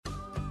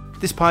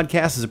This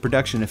podcast is a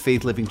production of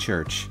Faith Living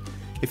Church.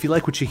 If you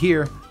like what you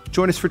hear,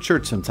 join us for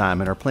church sometime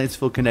at our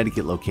Plantsville,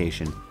 Connecticut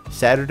location,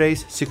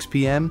 Saturdays, 6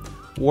 p.m.,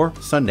 or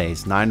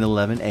Sundays, 9 and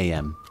 11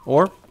 a.m.,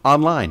 or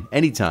online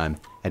anytime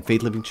at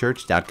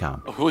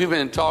faithlivingchurch.com. We've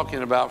been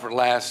talking about for the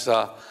last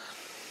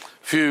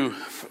few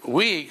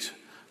weeks,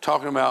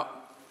 talking about,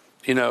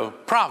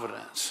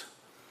 providence,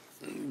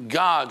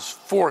 God's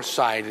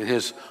foresight and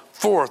his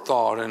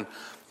forethought and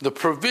the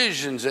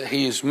provisions that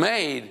he's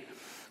made.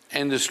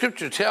 And the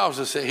scripture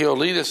tells us that he'll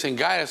lead us and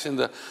guide us in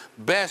the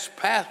best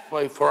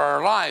pathway for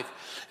our life.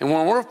 And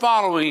when we're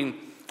following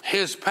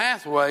his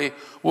pathway,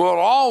 we'll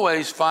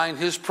always find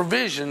his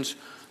provisions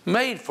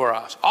made for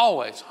us.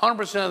 Always.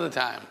 100% of the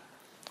time.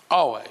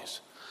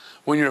 Always.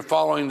 When you're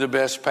following the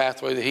best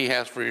pathway that he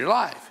has for your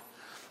life.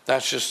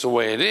 That's just the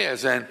way it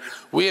is. And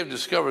we have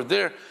discovered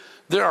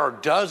there are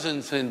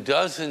dozens and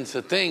dozens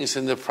of things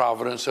in the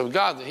providence of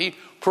God that he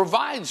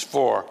provides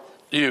for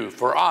you,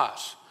 for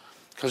us.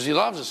 Because he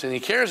loves us and he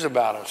cares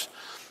about us.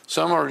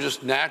 Some are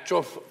just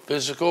natural,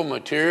 physical,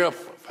 material,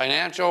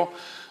 financial,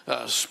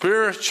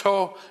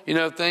 spiritual,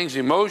 things,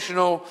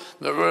 emotional,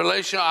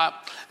 relational.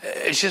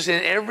 It's just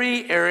in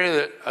every area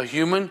that a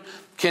human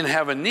can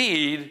have a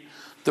need,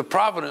 the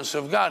providence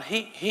of God.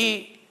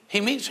 He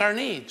meets our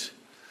needs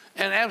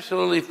in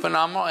absolutely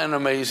phenomenal and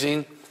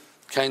amazing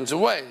kinds of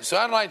ways. So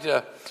I'd like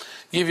to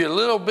give you a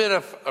little bit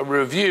of a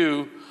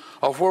review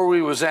of where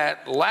we was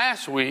at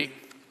last week.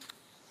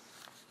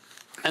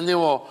 And then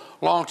we'll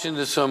launch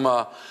into some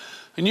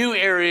new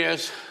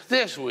areas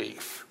this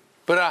week.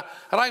 But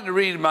I'd like to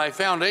read my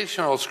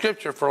foundational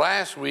scripture for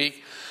last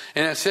week.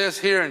 And it says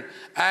here in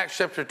Acts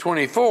chapter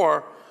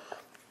 24,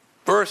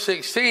 verse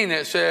 16,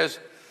 it says,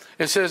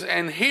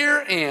 and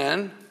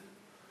herein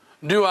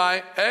do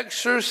I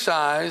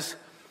exercise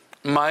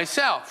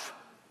myself.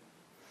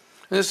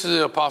 This is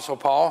the Apostle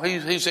Paul.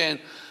 He's saying,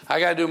 I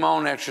got to do my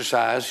own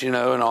exercise, and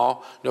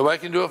all. Nobody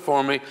can do it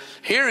for me.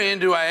 Herein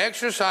do I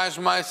exercise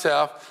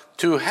myself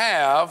to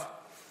have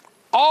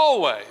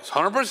always,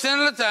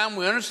 100% of the time,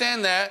 we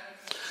understand that.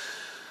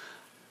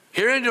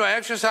 Herein do I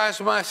exercise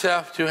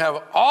myself to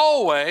have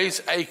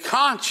always a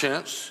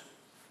conscience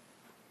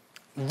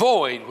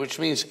void, which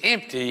means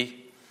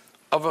empty,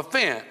 of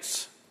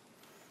offense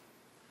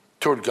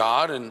toward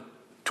God and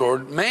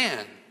toward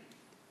man.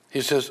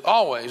 He says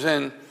always.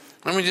 And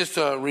let me just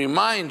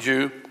remind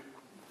you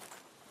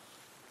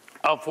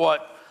of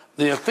what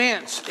the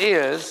offense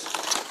is.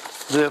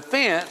 The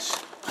offense,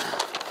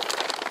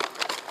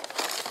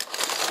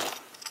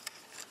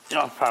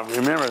 y'all probably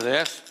remember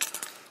this.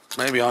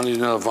 Maybe I'll need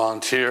another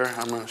volunteer.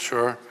 I'm not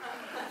sure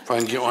if I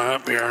can get one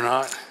up here or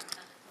not.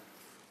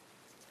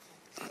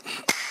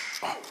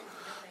 Oh,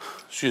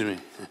 excuse me.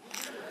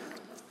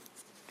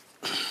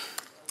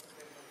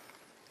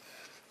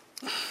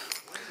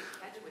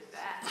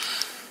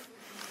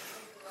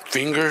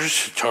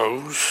 Fingers,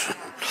 toes.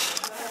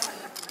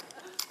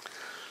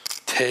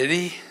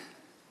 Teddy.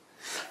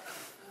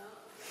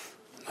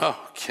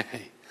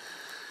 Okay.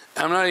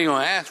 I'm not even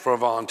going to ask for a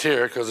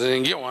volunteer because I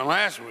didn't get one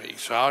last week,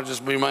 so I'll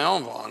just be my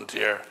own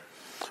volunteer.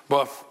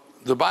 But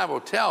the Bible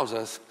tells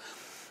us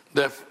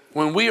that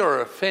when we are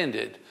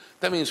offended,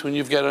 that means when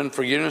you've got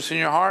unforgiveness in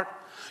your heart,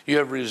 you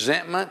have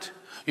resentment,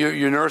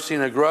 you're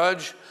nursing a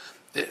grudge.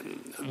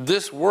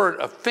 This word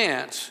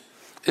offense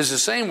is the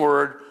same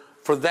word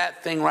for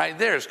that thing right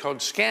there. It's called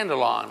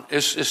scandalon.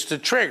 It's the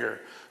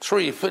trigger. It's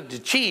where you put the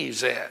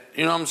cheese at.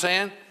 You know what I'm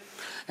saying?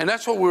 And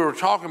that's what we were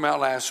talking about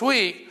last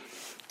week.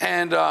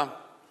 And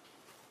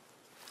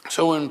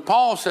so when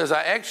Paul says,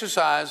 I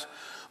exercise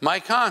my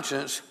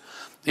conscience,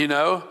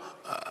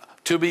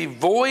 to be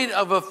void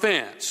of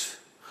offense,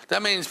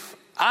 that means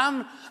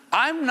I'm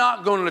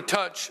not going to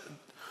touch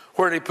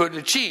where they put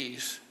the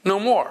cheese no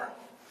more.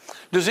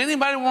 Does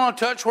anybody want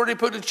to touch where they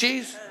put the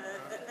cheese?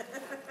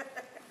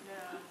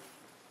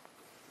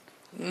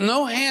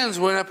 No hands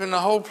went up in the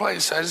whole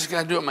place. I just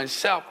got to do it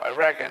myself, I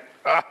reckon.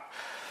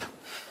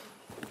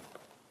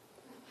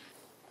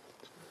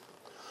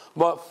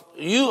 But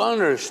you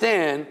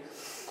understand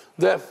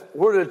that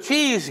where the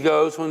cheese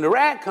goes, when the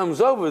rat comes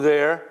over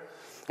there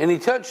and he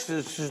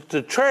touches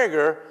the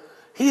trigger,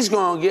 he's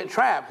going to get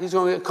trapped. He's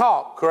going to get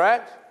caught,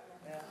 correct?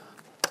 Yeah.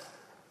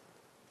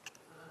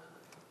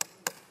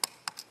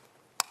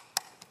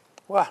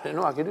 Well, I didn't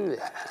know I could do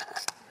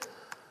that.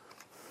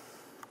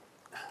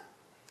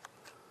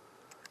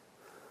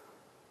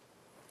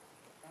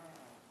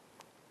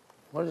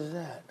 What is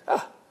that?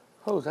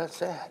 Oh, that's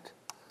that.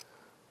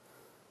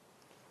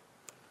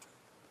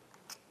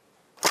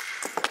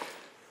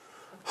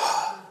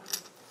 I'm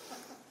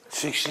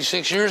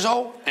 66 years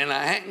old, and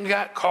I hadn't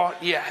got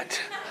caught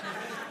yet.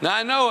 Now,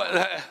 I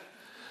know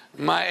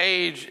my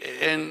age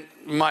and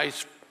my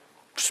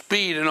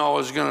speed and all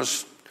is going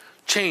to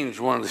change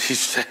one of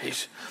these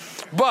days.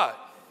 But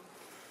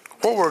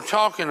what we're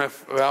talking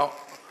about,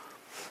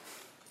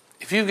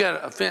 if you've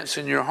got offense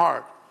in your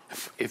heart,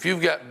 if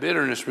you've got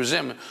bitterness,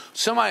 resentment,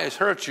 somebody has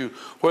hurt you,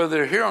 whether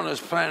they're here on this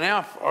planet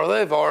now or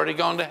they've already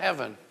gone to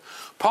heaven.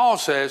 Paul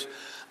says,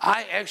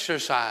 I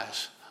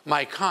exercise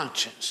my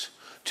conscience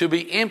to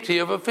be empty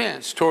of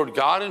offense toward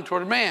God and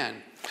toward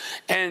man.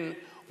 And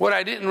what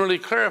I didn't really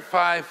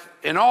clarify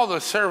in all the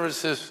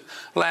services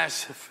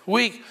last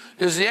week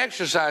is the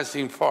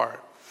exercising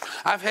part.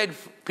 I've had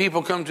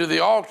people come to the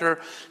altar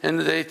and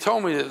they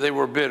told me that they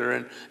were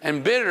bitter.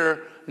 And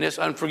bitterness,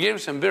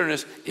 unforgiveness and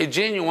bitterness, it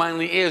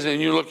genuinely is. And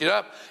you look it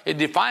up, it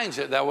defines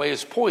it that way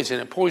as poison.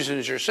 It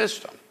poisons your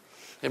system.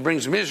 It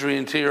brings misery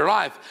into your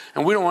life.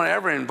 And we don't want to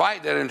ever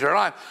invite that into our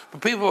life.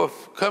 But people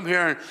have come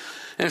here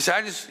and say,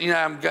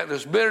 I've got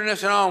this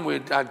bitterness and all.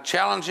 I'd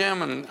challenge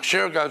them and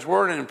share God's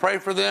word and pray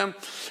for them.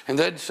 And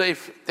they'd say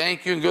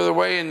thank you and go their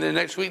way. And the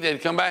next week they'd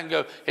come back and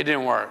go, it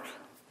didn't work.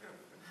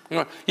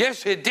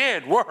 Yes, it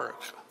did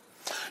work.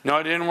 No,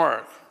 it didn't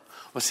work.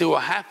 Well, see,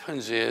 what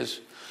happens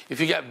is if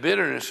you got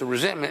bitterness or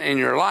resentment in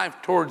your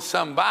life towards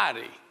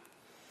somebody,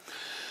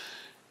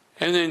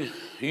 and then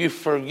you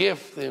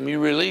forgive them, you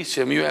release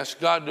them, you ask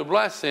God to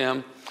bless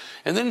them,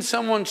 and then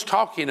someone's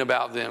talking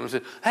about them. And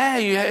say,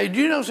 hey, do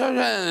you know something?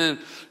 And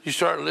you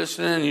start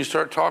listening, and you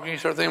start talking, you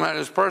start thinking about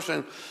this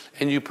person,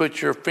 and you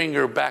put your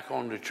finger back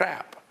on the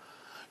trap.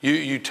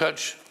 You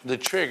touch the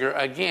trigger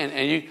again,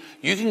 and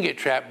you can get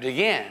trapped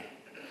again.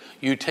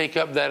 You take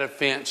up that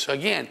offense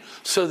again.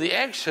 So the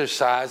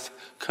exercise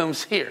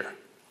comes here.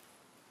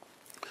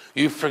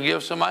 You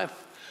forgive somebody.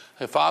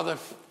 Hey, Father,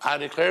 I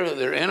declare that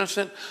they're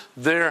innocent.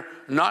 They're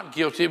not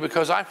guilty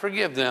because I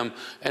forgive them.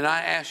 And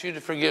I ask you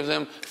to forgive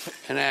them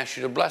and ask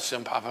you to bless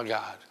them, Papa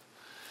God.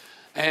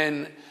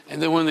 And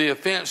then when the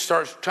offense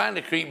starts trying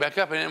to creep back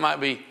up, and it might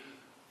be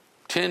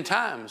 10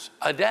 times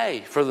a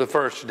day for the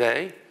first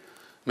day,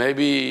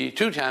 maybe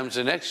 2 times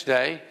the next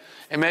day,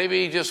 and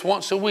maybe just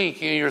once a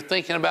week, you're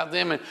thinking about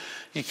them, and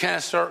you kind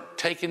of start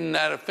taking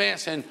that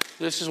offense, and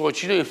this is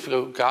what you do. You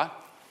go, God,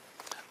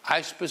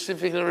 I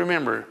specifically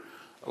remember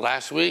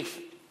last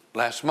week,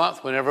 last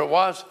month, whenever it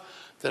was,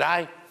 that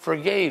I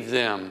forgave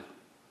them.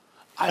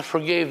 I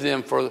forgave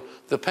them for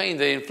the pain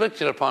they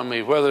inflicted upon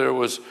me, whether it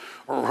was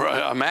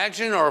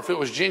imagined or if it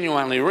was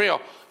genuinely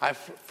real. I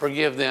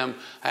forgive them.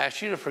 I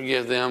ask you to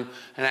forgive them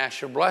and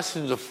ask your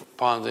blessings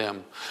upon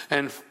them.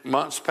 And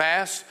months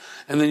pass,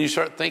 and then you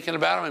start thinking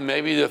about them, and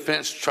maybe the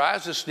offense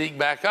tries to sneak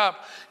back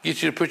up,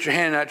 get you to put your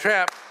hand in that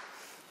trap.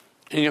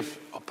 And you,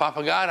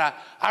 Papa God,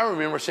 I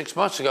remember 6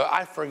 months ago,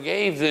 I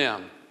forgave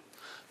them.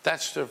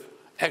 That's the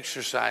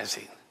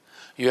exercising.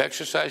 You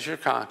exercise your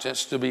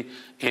conscience to be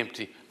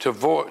empty,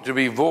 to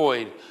be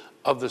void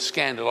of the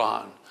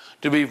scandalon,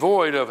 to be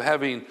void of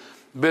having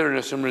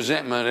bitterness and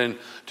resentment, and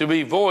to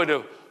be void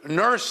of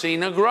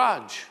nursing a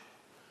grudge.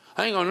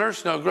 I ain't going to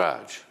nurse no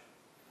grudge.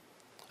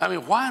 I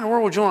mean, why in the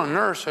world would you want to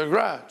nurse a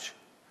grudge?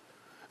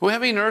 Do we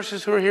have any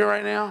nurses who are here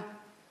right now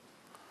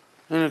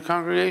in the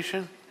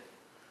congregation?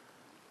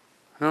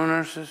 No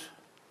nurses?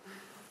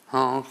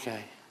 Oh,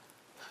 okay.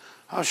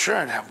 I was sure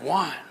I'd have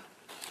one.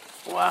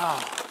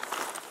 Wow.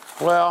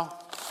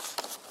 Well,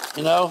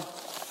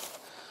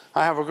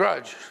 I have a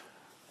grudge.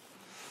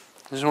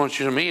 I just want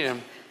you to meet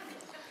him.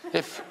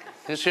 If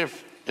this here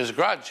is a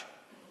grudge.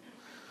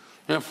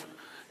 If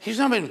he's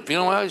not been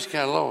feeling well, he's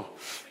got a little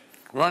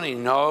runny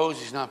nose,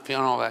 he's not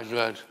feeling all that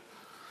good.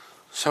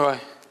 So I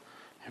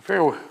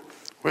figure we're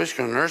just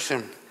going to nurse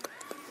him.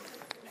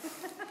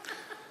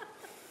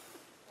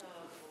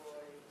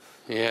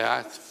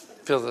 Yeah, I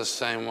feel the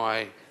same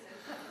way.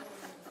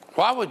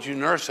 Why would you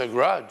nurse a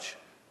grudge?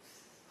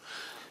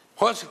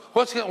 What's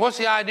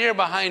the idea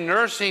behind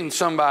nursing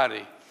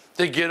somebody?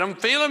 To get them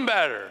feeling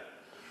better.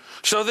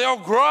 So they'll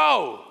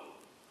grow.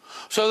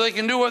 So they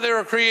can do what they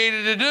were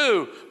created to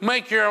do.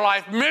 Make your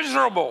life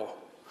miserable.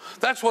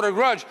 That's what a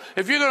grudge.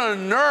 If you're going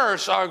to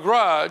nurse a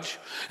grudge,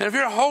 and if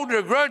you're holding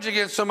a grudge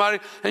against somebody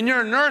and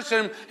you're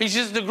nursing him,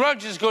 the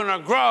grudge is going to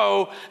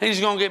grow and he's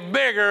going to get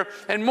bigger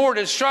and more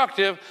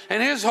destructive.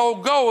 And his whole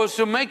goal is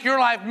to make your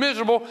life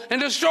miserable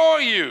and destroy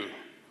you.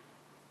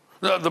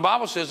 The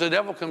Bible says the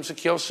devil comes to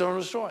kill, steal,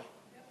 and destroy.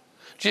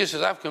 Jesus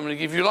says, I've come to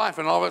give you life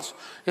and all of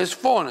its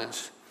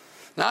fullness.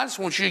 Now, I just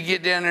want you to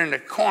get down there in the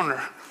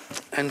corner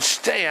and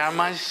stay out of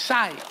my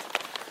sight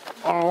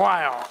for a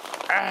while.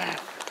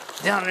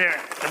 Down there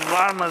at the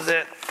bottom of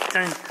that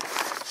thing.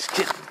 Just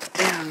get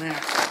down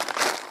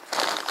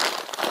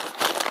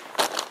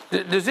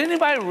there. Does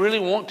anybody really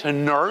want to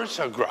nurse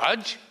a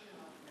grudge?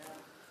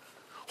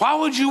 Why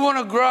would you want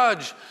a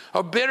grudge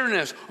or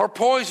bitterness or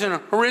poison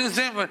or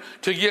resentment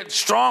to get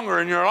stronger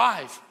in your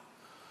life?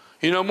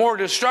 More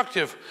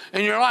destructive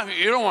in your life.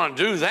 You don't want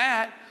to do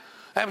that.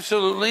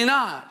 Absolutely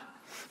not.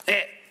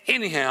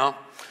 Anyhow,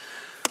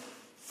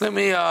 let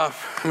me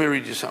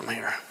read you something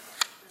here.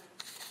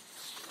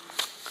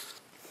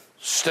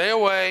 Stay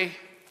away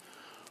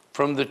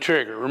from the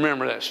trigger.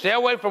 Remember that. Stay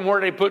away from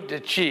where they put the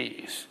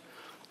cheese.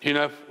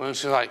 When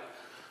it's like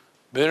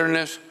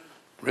bitterness,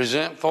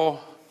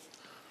 resentful,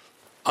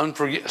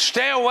 unforgiving.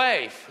 Stay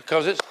away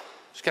because it's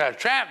got a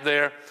trap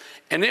there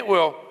and it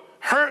will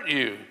hurt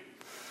you.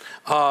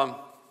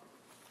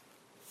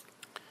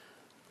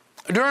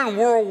 During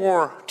World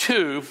War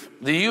II,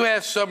 the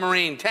U.S.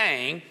 submarine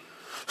Tang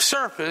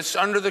surfaced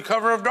under the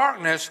cover of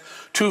darkness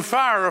to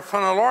fire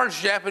upon a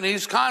large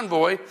Japanese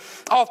convoy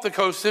off the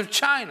coast of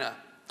China.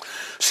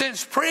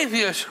 Since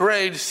previous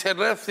raids had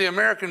left the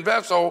American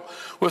vessel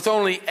with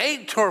only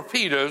 8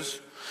 torpedoes,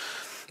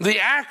 the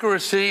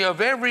accuracy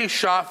of every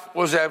shot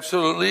was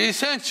absolutely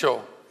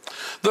essential.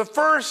 The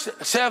first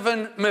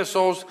 7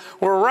 missiles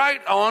were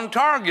right on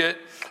target,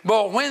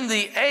 but when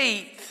the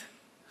 8th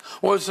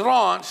was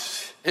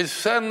launched, it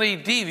suddenly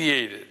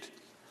deviated.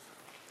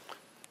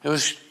 It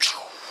was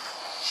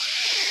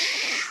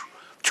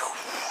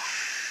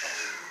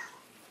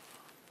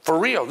for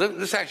real.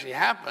 This actually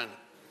happened.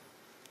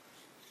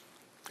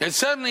 It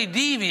suddenly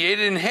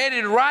deviated and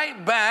headed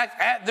right back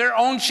at their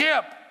own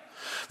ship.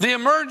 The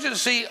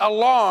emergency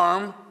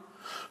alarm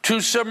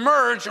to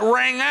submerge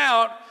rang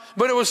out,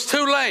 but it was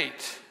too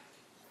late.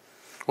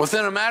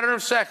 Within a matter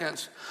of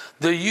seconds,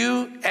 the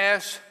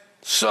U.S.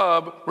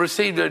 sub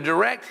received a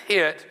direct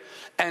hit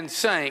and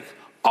sank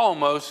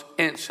almost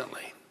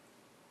instantly.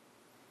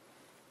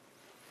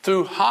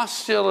 Through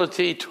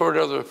hostility toward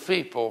other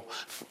people,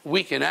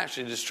 we can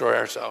actually destroy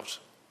ourselves.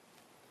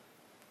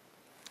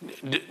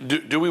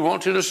 Do we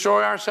want to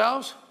destroy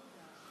ourselves?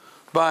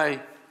 By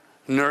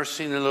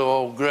nursing a little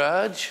old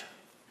grudge?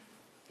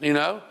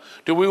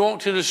 Do we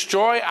want to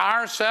destroy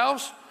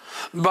ourselves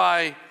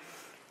by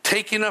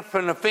taking up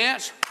an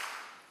offense?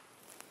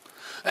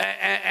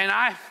 And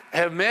I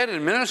have met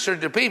and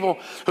ministered to people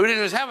who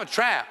didn't just have a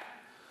trap.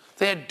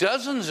 They had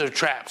dozens of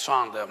traps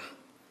on them.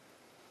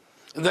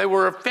 They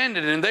were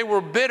offended and they were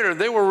bitter.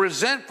 They were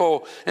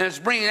resentful. And it's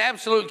bringing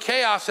absolute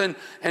chaos and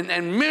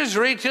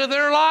misery to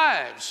their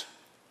lives.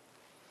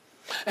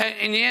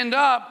 And you end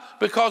up,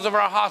 because of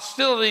our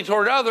hostility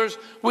toward others,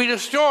 we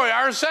destroy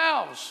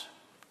ourselves.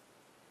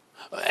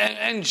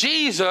 And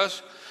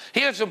Jesus, he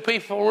had some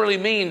people really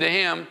mean to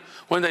him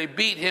when they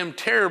beat him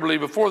terribly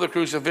before the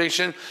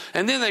crucifixion.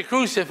 And then they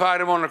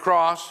crucified him on the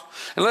cross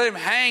and let him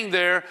hang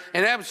there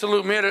in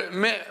absolute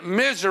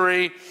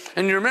misery.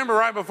 And you remember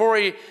right before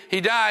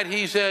he died,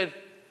 he said,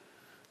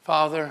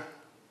 "Father,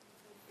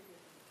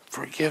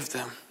 forgive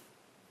them.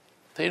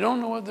 They don't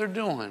know what they're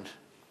doing."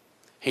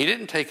 He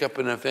didn't take up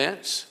an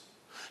offense.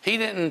 He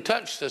didn't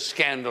touch the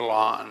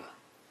scandalon.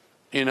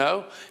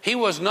 He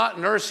was not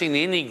nursing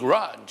any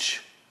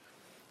grudge.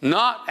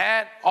 Not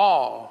at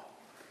all.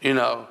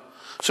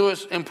 So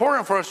it's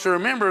important for us to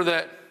remember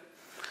that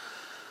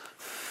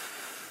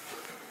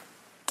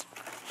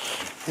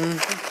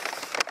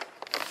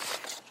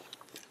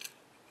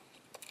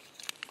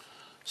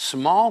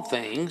small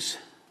things,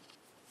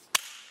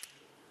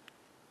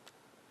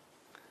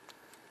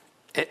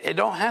 it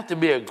don't have to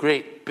be a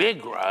great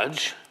big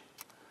grudge,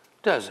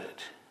 does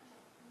it?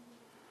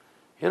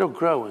 It'll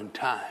grow in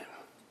time.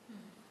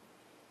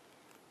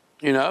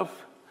 You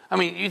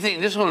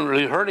think this won't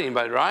really hurt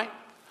anybody, right?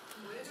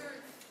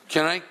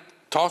 Can I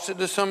toss it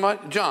to somebody?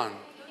 John,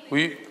 will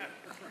you?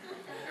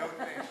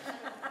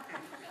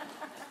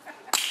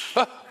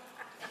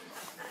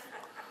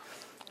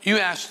 You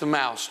ask the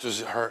mouse,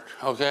 does it hurt?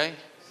 Okay?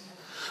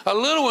 A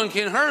little one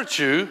can hurt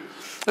you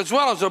as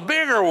well as a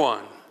bigger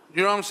one.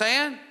 You know what I'm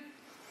saying?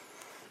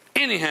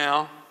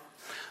 Anyhow,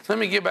 let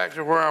me get back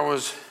to where I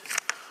was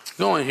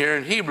going here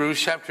in Hebrews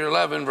chapter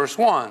 11, verse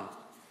 1.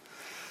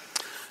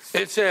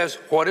 It says,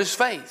 what is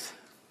faith?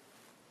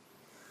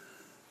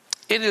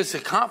 It is a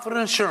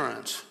confident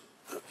assurance.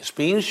 It's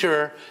being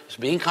sure. It's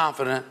being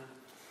confident.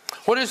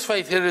 What is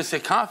faith? It is a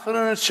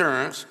confident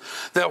assurance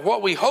that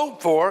what we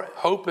hope for,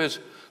 hope is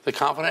the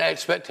confident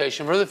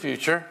expectation for the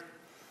future.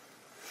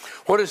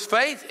 What is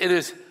faith? It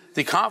is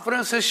the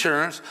confident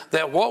assurance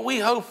that what we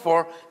hope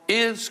for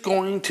is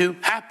going to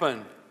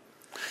happen.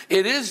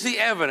 It is the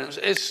evidence.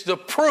 It's the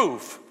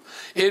proof.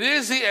 It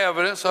is the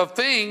evidence of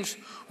things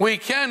we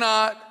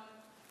cannot,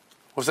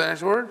 what's that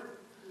next word?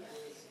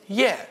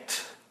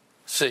 Yet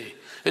see.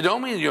 It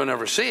don't mean you'll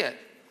never see it.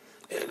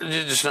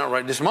 It's just not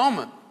right this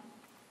moment.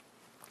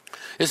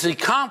 It's the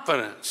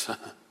confidence.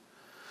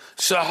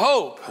 It's the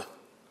hope.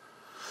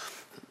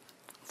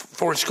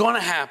 For it's going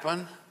to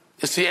happen.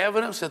 It's the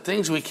evidence of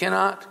things we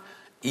cannot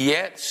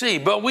yet see.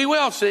 But we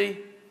will see.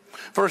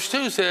 Verse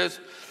 2 says,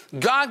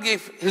 God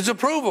gave his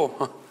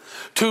approval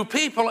to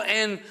people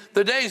in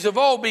the days of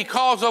old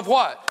because of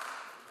what?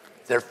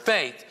 Their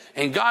faith.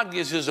 And God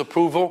gives his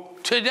approval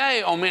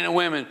today on men and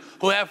women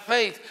who have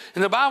faith.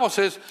 And the Bible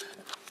says,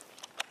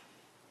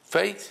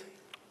 faith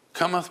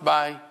cometh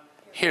by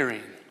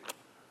hearing.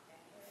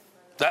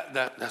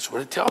 That's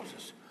what it tells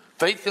us.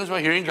 Faith comes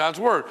by hearing God's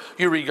word.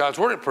 You read God's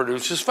word, it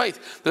produces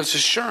faith. This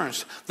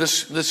assurance,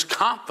 this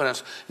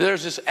confidence.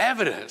 There's this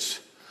evidence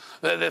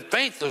that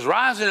faith is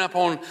rising up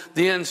on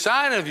the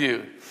inside of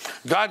you.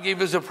 God gave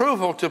his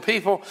approval to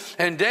people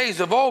in days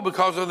of old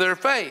because of their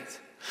faith.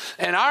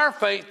 And our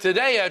faith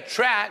today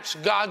attracts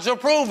God's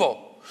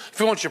approval. If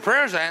you want your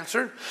prayers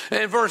answered,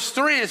 in verse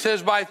 3 it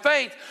says, by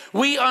faith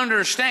we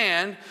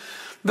understand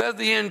that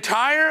the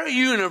entire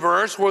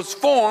universe was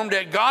formed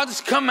at God's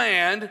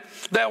command,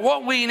 that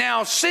what we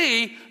now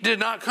see did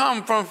not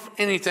come from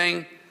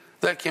anything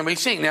that can be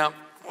seen. Now,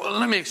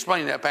 let me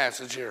explain that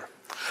passage here.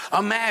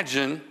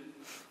 Imagine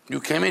You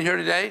came in here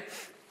today,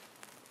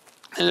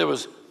 and there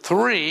was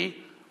 3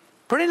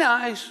 pretty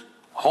nice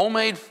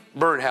homemade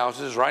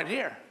birdhouses right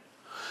here.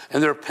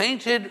 And they're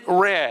painted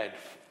red,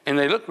 and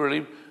they look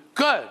really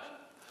good,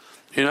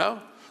 you know.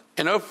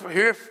 And over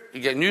here,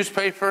 you got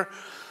newspaper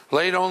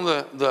laid on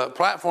the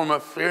platform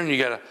up here, and you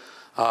got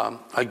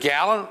a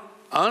gallon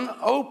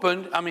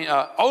opened,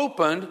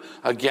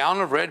 a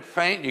gallon of red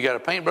paint. You got a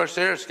paintbrush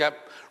there. It's got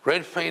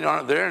red paint on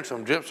it there, and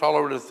some drips all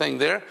over the thing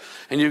there.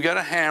 And you've got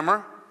a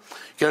hammer.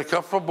 You got a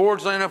couple of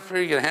boards laying up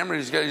here. You got a hammer.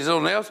 He's got these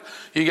little nails.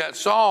 You got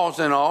saws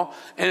and all.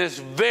 And it's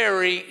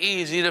very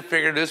easy to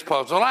figure this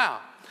puzzle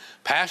out.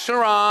 Pastor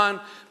Ron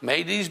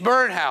made these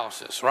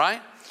birdhouses,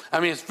 right? I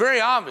mean, it's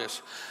very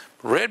obvious.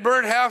 Red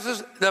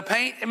birdhouses, the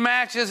paint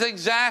matches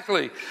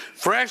exactly.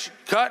 Fresh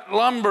cut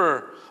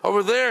lumber.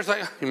 Over there, it's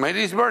like, you made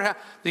these birdhouses.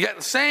 You got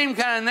the same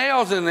kind of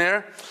nails in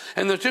there.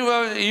 And the two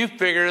of you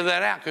figured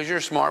that out because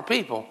you're smart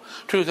people.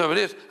 Truth of it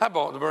is, I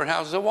bought the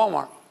birdhouses at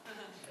Walmart.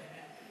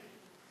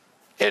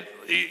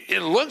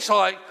 It looks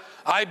like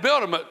I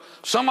built them, but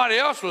somebody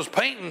else was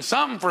painting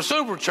something for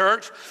Super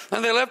Church,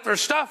 and they left their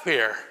stuff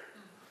here.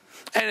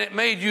 And it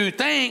made you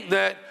think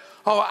that,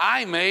 oh,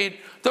 I made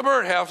the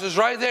birdhouses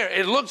right there.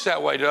 It looks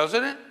that way,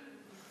 doesn't it?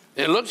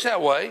 It looks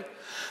that way.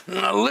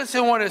 Now,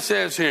 listen what it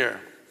says here.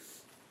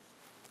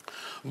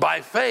 By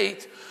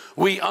faith,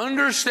 we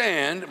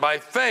understand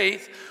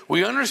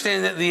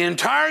that the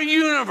entire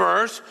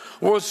universe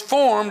was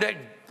formed at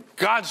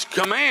God's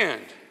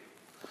command.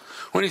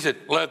 When he said,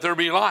 let there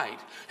be light.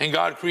 And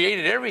God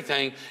created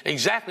everything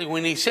exactly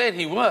when he said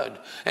he would.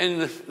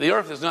 And the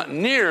earth is not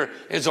near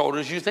as old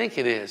as you think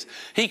it is.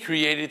 He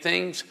created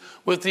things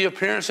with the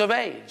appearance of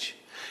age.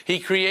 He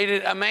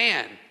created a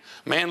man.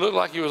 Man looked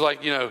like he was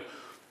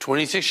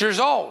 26 years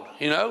old,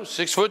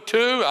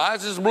 6'2",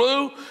 eyes is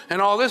blue,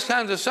 and all this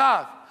kinds of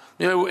stuff.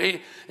 He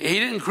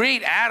didn't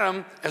create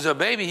Adam as a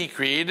baby. He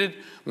created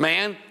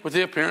man with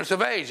the appearance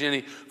of age. And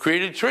he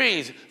created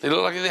trees. They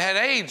looked like they had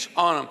age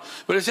on them.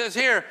 But it says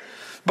here,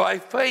 by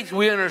faith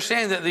we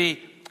understand that the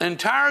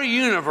entire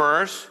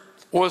universe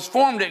was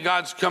formed at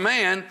God's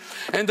command,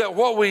 and that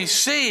what we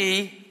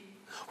see,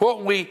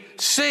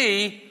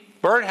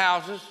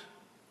 birdhouses,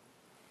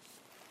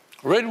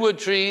 redwood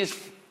trees,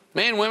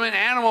 men, women,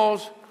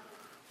 animals,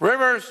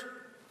 rivers,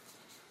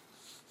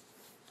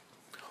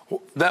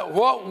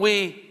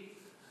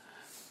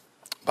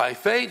 by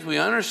faith we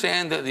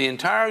understand that the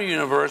entire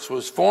universe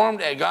was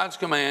formed at God's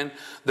command,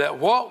 that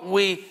what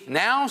we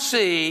now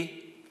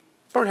see,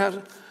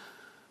 birdhouses,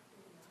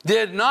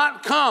 did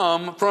not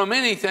come from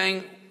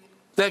anything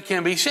that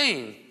can be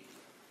seen,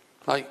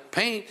 like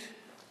paint.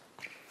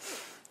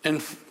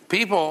 And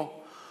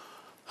people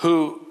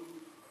who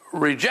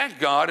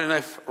reject God and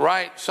they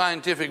write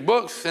scientific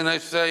books and they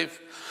say,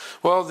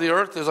 well, the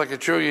earth is like 1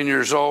 trillion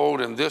years old,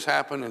 and this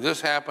happened,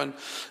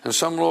 and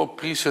some little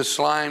piece of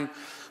slime,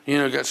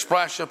 got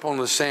splashed up on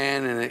the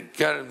sand, and it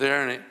got it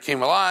there, and it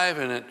came alive,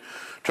 and it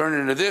turned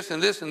into this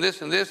and this and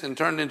this and this, and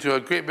turned into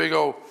a great big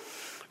old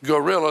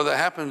gorilla that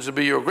happens to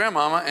be your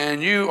grandmama,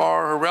 and you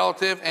are her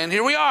relative, and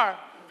here we are.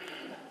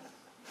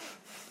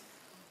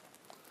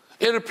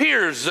 It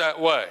appears that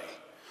way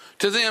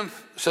to them,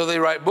 so they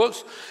write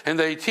books and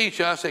they teach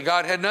us that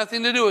God had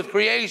nothing to do with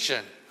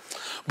creation.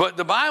 But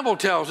the Bible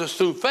tells us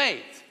through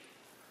faith,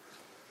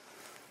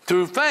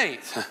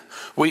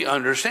 we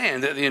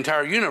understand that the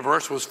entire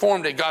universe was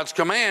formed at God's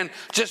command,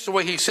 just the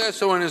way he says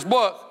so in his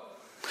book,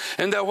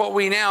 and that what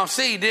we now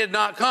see did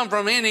not come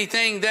from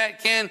anything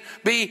that can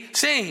be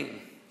seen.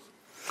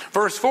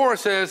 Verse 4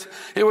 says,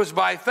 it was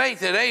by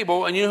faith that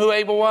Abel, and you know who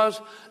Abel was?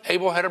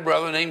 Abel had a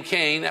brother named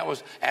Cain. That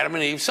was Adam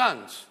and Eve's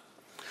sons.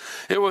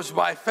 It was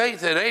by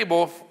faith that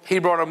Abel, he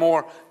brought a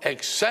more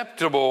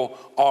acceptable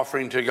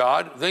offering to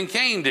God than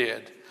Cain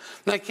did.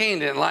 Now, Cain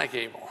didn't like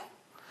Abel.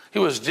 He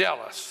was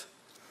jealous.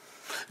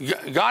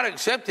 God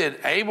accepted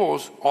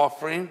Abel's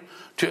offering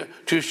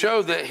to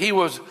show that he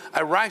was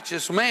a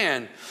righteous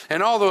man.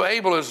 And although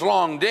Abel is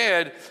long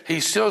dead, he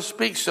still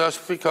speaks to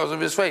us because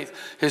of his faith.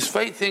 His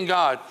faith in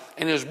God.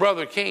 And his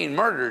brother Cain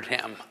murdered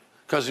him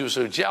because he was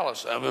so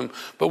jealous of him.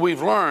 But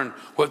we've learned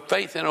what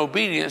faith and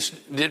obedience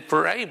did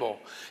for Abel.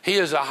 He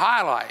is a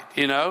highlight,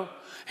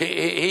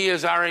 He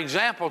is our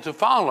example to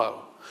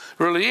follow.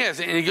 Really is.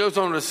 And he goes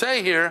on to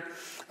say here,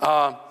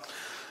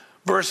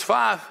 verse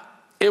 5,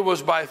 it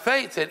was by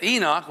faith that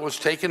Enoch was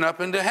taken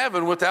up into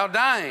heaven without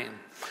dying.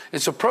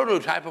 It's a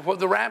prototype of what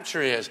the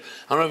rapture is.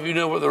 I don't know if you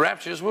know what the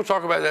rapture is. We'll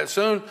talk about that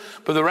soon.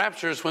 But the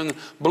rapture is when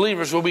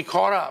believers will be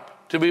caught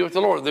up to be with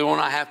the Lord. They will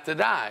not have to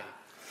die.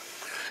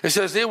 It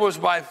says, it was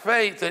by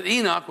faith that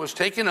Enoch was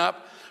taken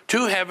up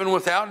to heaven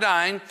without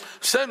dying.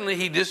 Suddenly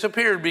he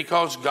disappeared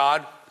because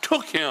God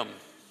took him.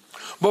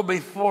 But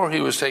before he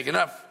was taken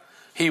up,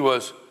 he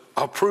was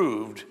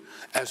approved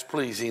as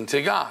pleasing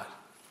to God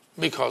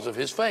because of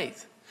his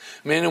faith.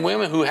 Men and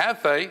women who have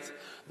faith,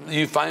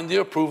 you find the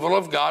approval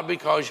of God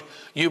because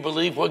you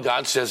believe what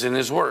God says in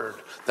his word.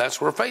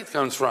 That's where faith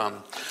comes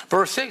from.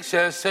 Verse 6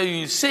 says, so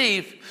you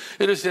see,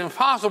 it is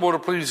impossible to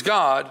please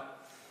God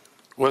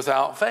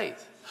without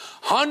faith.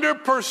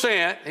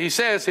 100%, he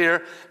says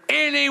here,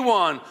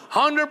 anyone,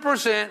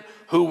 100%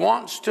 who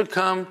wants to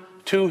come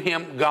to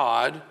him,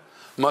 God,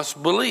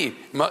 must believe,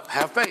 must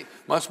have faith,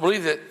 must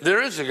believe that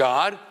there is a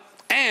God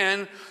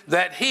and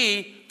that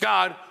he,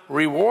 God,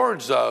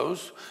 rewards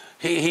those.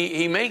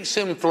 He makes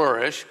him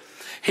flourish.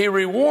 He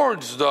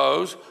rewards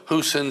those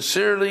who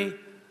sincerely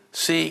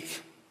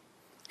seek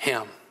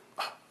him.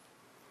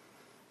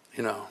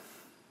 You know,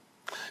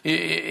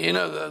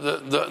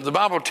 the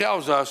Bible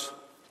tells us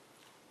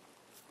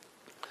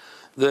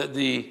that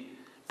the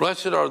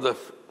blessed are the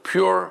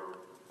pure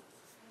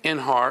in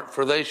heart,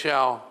 for they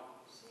shall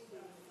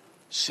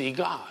see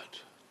God.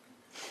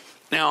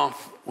 Now,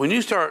 when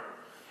you start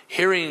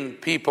hearing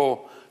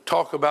people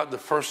talk about the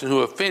person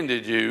who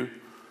offended you,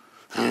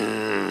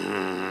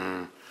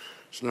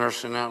 it's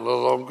nursing that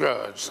little old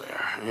grudge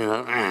there, you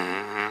know.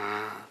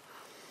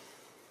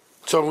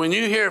 So when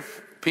you hear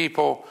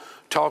people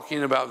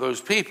talking about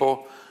those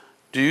people,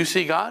 do you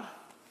see God?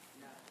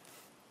 No.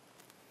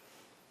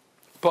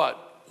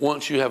 But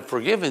once you have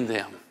forgiven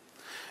them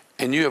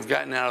and you have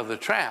gotten out of the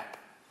trap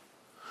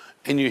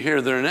and you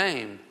hear their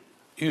name,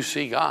 you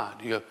see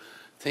God. You go,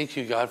 thank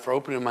you, God, for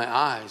opening my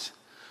eyes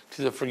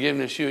to the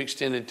forgiveness you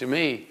extended to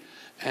me.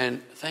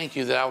 And thank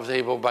you that I was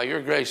able, by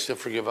your grace, to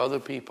forgive other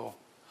people.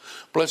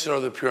 Blessed are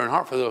the pure in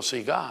heart, for they'll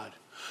see God.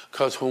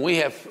 Because when we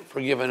have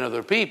forgiven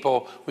other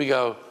people, we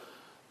go,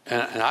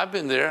 and I've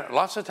been there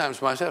lots of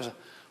times myself,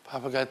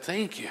 Papa God,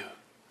 thank you.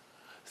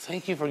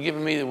 Thank you for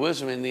giving me the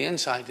wisdom and the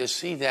insight to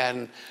see that.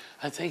 And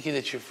I thank you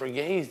that you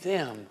forgave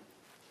them.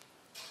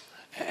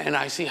 And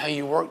I see how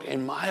you worked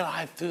in my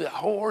life through that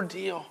whole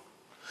ordeal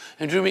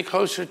and drew me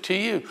closer to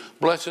you.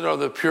 Blessed are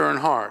the pure in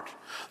heart,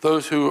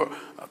 those who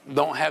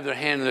don't have their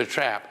hand in the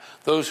trap,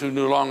 those who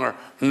no longer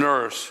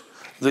nurse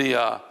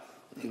what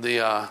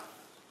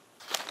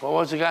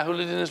was the guy who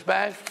lived in his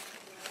bag?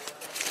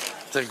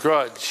 The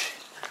grudge.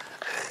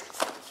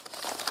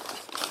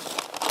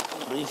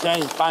 You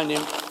can't find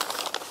him.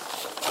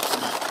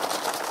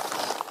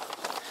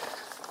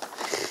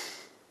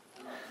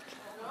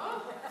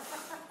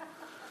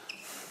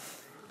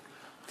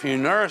 If you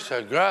nurse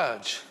a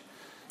grudge,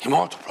 he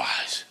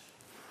multiplies.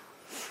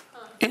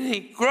 And he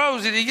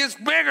grows and he gets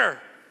bigger.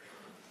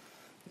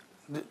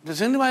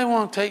 Does anybody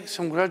want to take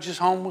some grudges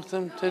home with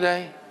them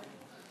today?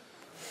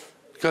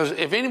 Because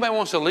if anybody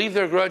wants to leave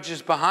their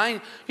grudges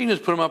behind, you can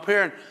just put them up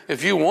here. And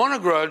if you want a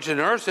grudge and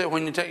nurse it,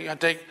 when you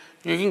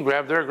can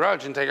grab their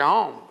grudge and take it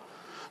home.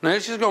 Now,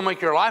 it's just going to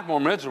make your life more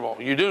miserable.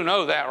 You do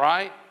know that,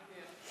 right?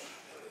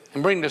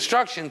 And bring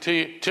destruction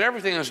to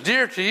everything that's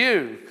dear to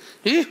you.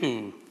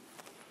 Ew.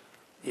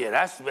 Yeah,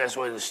 that's the best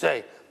way to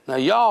stay. Now,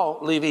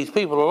 y'all leave these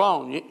people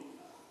alone. You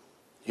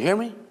hear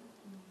me?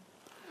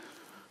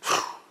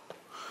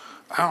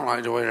 I don't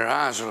like the way their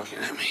eyes are looking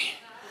at me.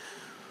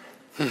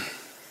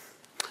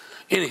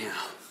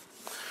 Anyhow,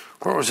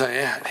 where was I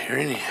at here?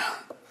 Anyhow.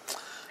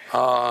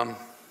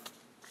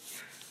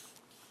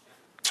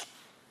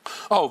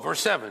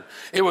 Verse 7.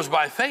 It was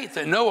by faith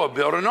that Noah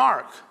built an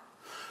ark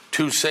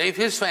to save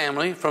his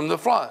family from the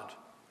flood.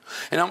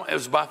 And it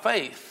was by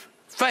faith.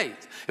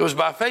 It was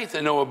by faith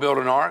that Noah built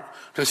an ark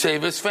to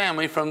save his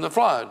family from the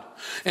flood.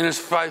 And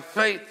it's by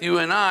faith you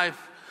and I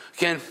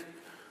can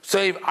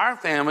save our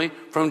family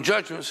from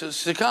judgments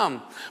that's to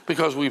come,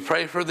 because we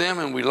pray for them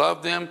and we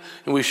love them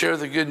and we share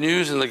the good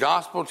news and the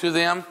gospel to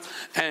them,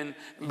 and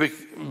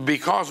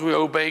because we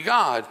obey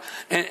God.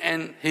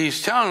 And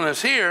he's telling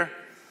us here,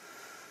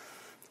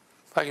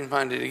 if I can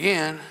find it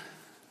again,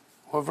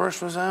 what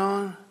verse was I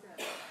on?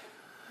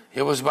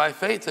 It was by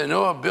faith that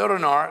Noah built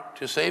an ark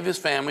to save his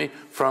family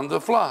from the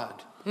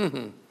flood.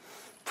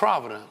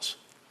 Providence,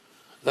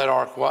 that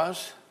ark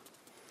was.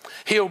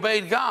 He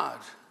obeyed God,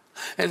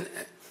 and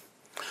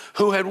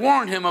who had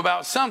warned him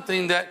about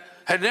something that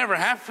had never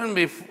happened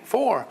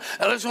before.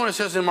 And listen to what it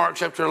says in Mark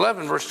chapter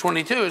 11, verse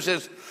 22. It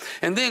says,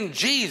 and then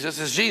Jesus,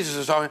 as Jesus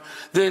is talking,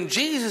 then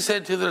Jesus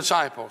said to the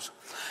disciples,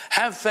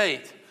 have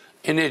faith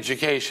in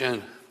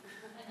education.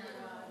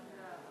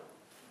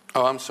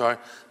 Oh, I'm sorry.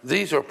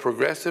 These are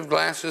progressive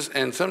glasses,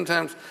 and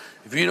sometimes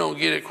if you don't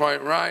get it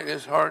quite right,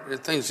 it's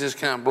hard. Things just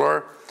kind of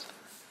blur.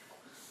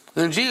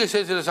 Then Jesus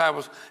said to the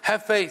disciples,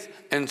 have faith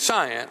in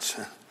science.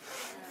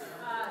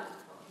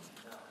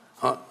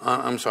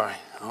 I'm sorry.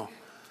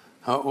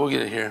 We'll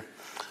get it here.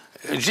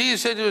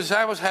 Jesus said to his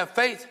disciples, have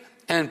faith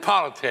in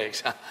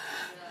politics.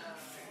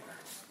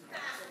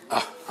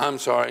 I'm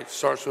sorry. It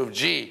starts with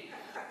G.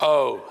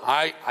 Oh,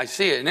 I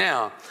see it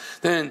now.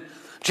 Then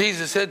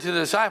Jesus said to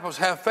the disciples,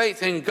 have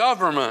faith in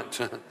government.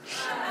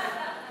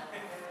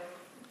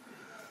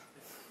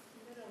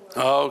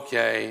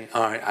 Okay.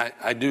 All right.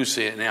 I do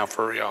see it now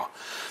for y'all.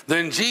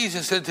 Then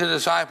Jesus said to the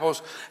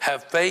disciples,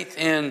 have faith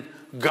in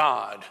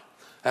God.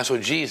 That's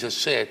what Jesus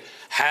said.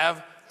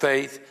 Have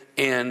faith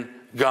in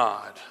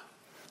God.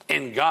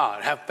 in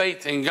God. Have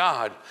faith in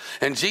God.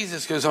 And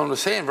Jesus goes on to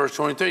say in verse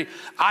 23,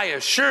 I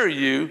assure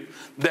you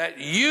that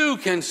you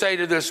can say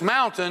to this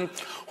mountain,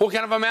 what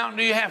kind of a mountain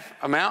do you have?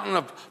 A mountain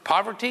of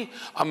poverty?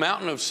 A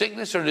mountain of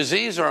sickness or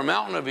disease? Or a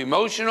mountain of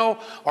emotional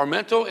or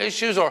mental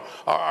issues? Or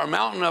a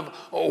mountain of,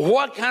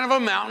 what kind of a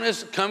mountain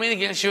is coming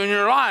against you in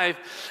your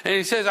life? And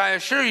he says, I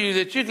assure you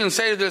that you can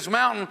say to this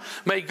mountain,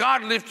 may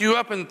God lift you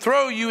up and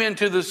throw you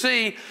into the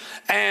sea,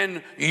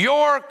 and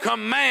your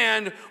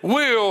command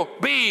will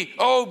be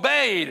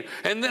obeyed.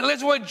 And then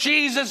listen what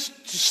Jesus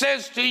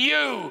says to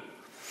you.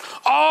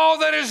 All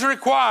that is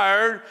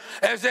required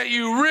is that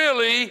you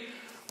really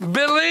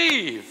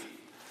believe.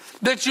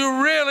 That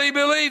you really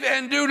believe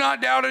and do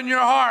not doubt in your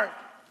heart.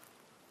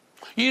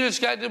 You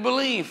just got to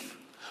believe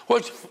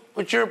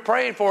what you're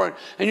praying for.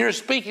 And you're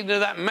speaking to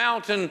that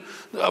mountain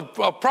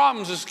of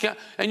problems.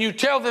 And you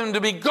tell them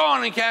to be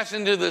gone and cast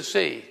into the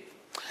sea.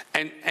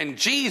 And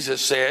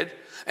Jesus said,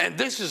 and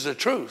this is the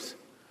truth.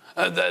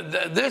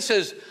 This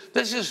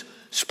is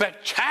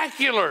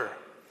spectacular.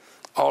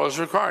 All is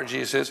required,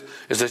 Jesus says,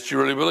 is that you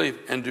really believe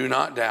and do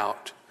not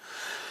doubt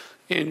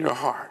in your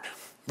heart.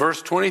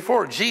 Verse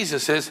 24,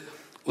 Jesus says,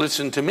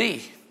 listen to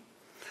me.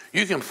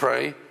 You can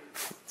pray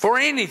for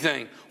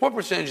anything. What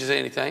percentage is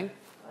anything?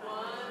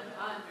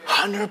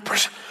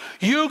 100%.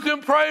 You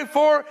can pray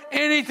for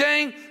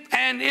anything,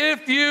 and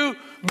if you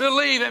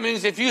believe, that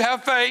means if you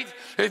have faith,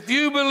 if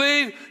you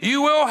believe,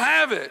 you will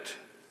have it.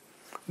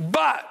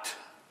 But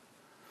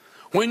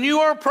when you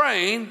are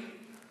praying,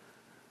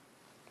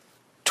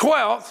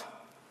 12th,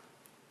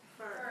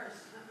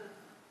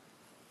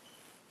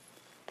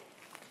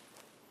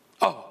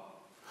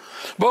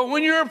 but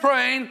when you're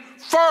praying,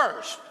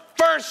 first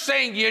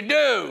thing you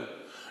do,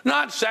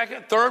 not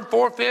second, third,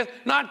 fourth, fifth,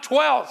 not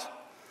 12th.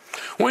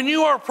 When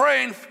you are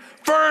praying,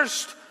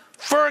 first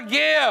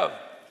forgive.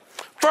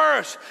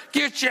 First,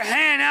 get your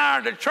hand out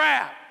of the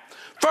trap.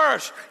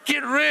 First,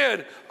 get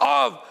rid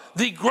of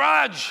the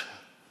grudge.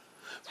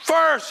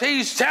 First,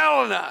 he's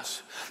telling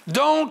us,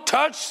 don't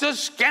touch the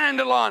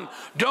scandalon.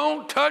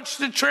 Don't touch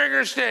the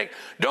trigger stick.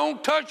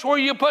 Don't touch where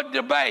you put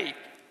the bait.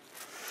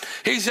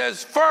 He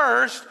says,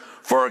 first,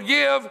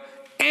 forgive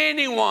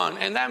anyone.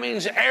 And that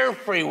means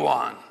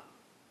everyone.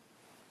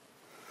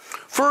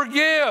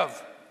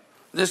 Forgive.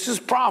 This is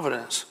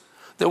providence.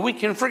 That we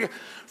can forgive.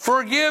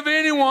 Forgive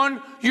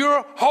anyone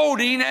you're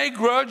holding a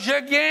grudge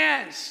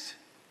against.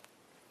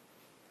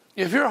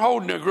 If you're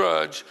holding a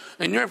grudge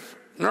and you're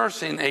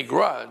nursing a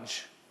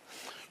grudge,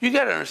 you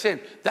got to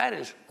understand that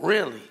is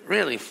really,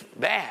 really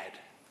bad.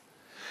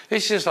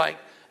 It's just like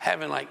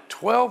having like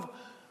 12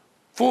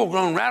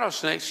 full-grown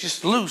rattlesnakes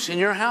just loose in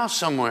your house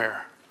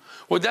somewhere.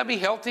 Would that be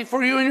healthy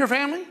for you and your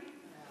family?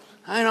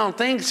 I don't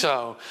think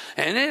so.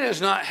 And it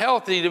is not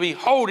healthy to be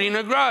holding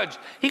a grudge.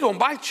 He's going to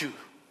bite you.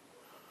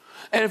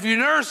 And if you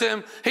nurse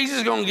him, he's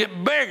just going to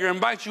get bigger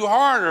and bite you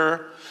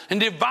harder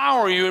and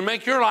devour you and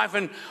make your life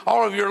and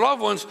all of your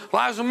loved ones'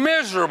 lives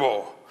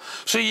miserable.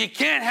 So you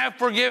can't have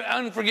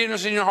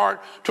unforgiveness in your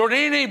heart toward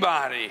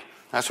anybody.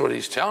 That's what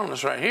he's telling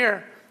us right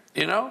here,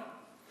 you know.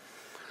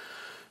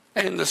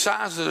 And the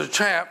size of the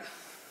trap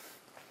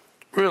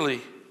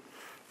really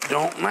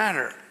don't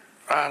matter.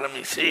 Let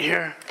me see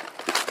here.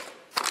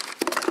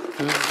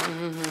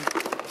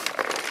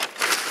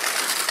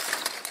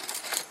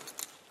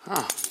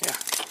 Oh, yeah.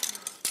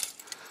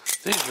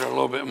 These are a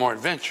little bit more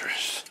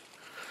adventurous.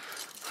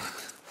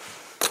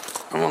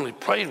 I've only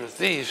played with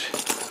these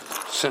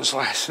since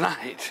last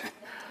night.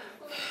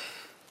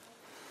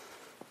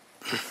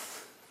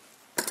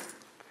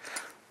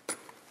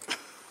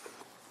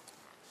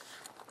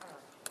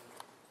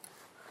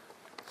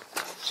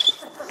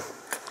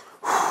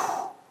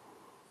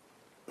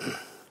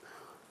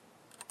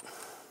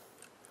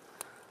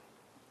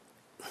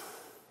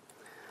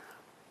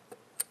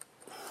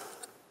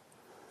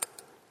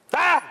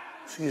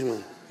 Excuse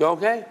me. You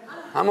okay?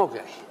 I'm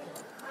okay.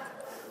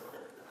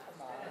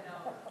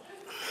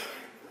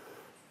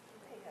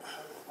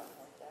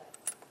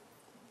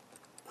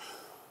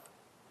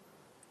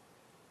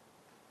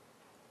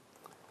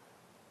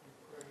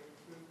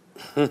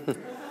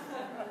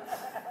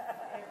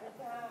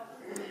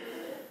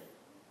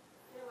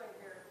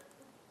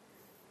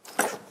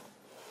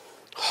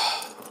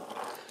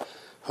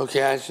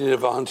 Okay, I just need a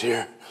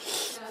volunteer.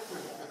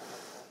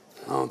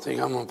 I don't think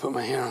I'm going to put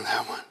my hand on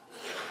that one.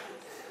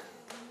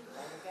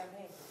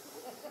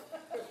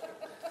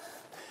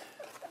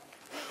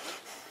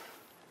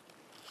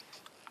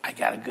 I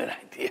got a good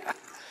idea.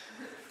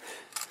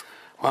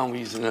 Why don't we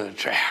use another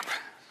trap?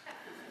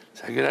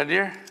 Is that a good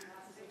idea?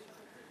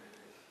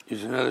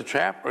 Use another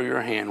trap or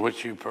your hand,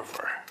 which you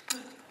prefer?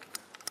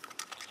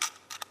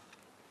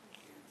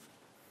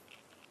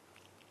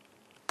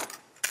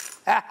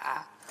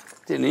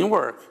 Didn't even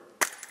work.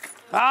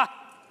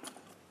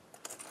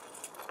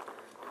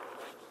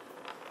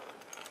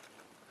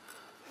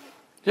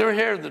 You ever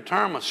hear the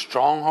term a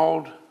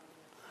stronghold?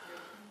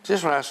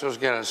 This rascal's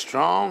got a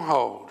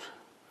stronghold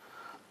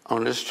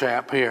on this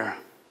trap here.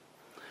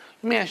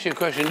 Let me ask you a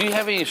question. Do you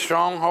have any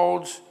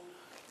strongholds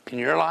in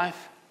your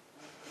life?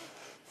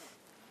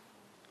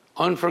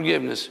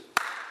 Unforgiveness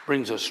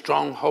brings a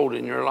stronghold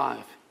in your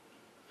life.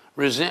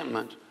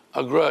 Resentment,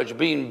 a grudge,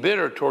 being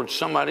bitter towards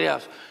somebody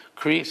else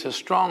creates a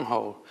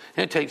stronghold.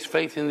 And it takes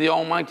faith in the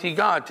Almighty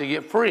God to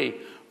get free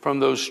from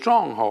those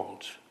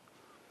strongholds.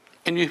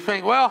 And you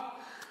think, well,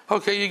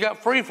 okay, you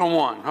got free from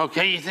one.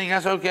 Okay, you think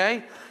that's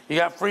okay? You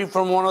got free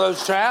from one of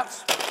those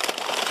traps?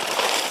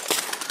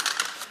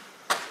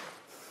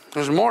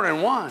 There's more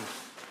than one.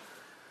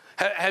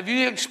 Have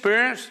you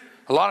experienced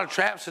a lot of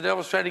traps the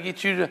devil's trying to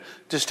get you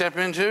to step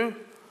into?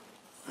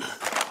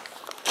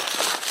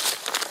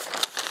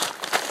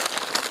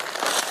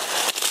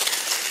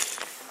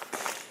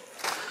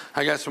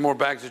 I got some more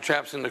bags of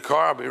traps in the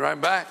car. I'll be right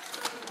back.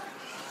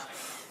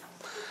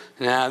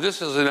 Now,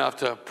 this is enough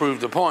to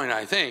prove the point,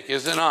 I think,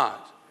 is it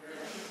not?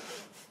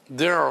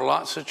 There are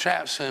lots of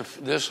traps in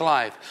this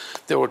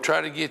life that will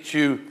try to get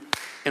you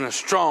in a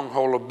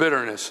stronghold of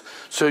bitterness.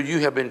 So you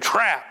have been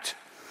trapped.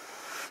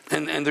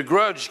 And the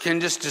grudge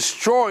can just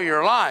destroy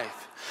your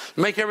life,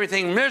 make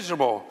everything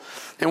miserable.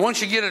 And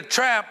once you get a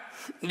trap,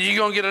 you're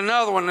going to get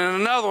another one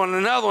and another one and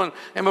another one.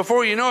 And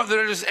before you know it,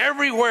 they're just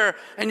everywhere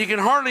and you can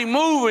hardly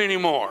move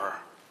anymore.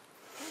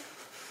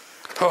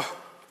 Oh.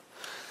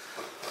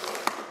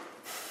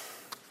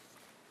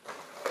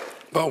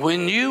 But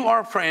when you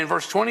are praying,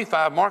 verse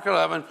 25, Mark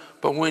 11,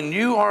 but when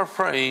you are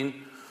praying,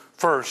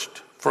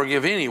 first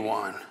forgive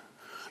anyone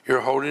you're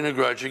holding a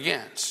grudge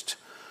against,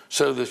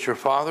 so that your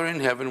Father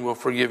in heaven will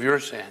forgive your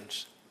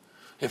sins.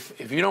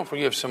 If you don't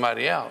forgive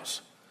somebody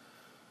else,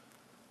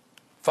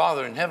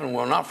 Father in heaven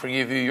will not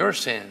forgive you your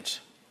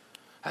sins.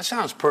 That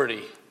sounds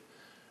pretty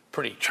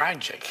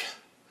tragic.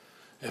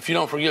 If you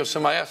don't forgive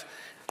somebody else,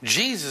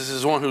 Jesus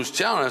is the one who's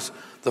telling us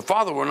the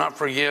Father will not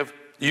forgive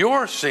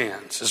your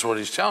sins, is what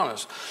he's telling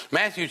us.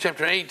 Matthew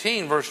chapter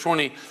 18, verse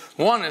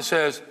 21, it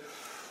says,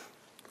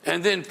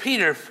 and then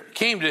Peter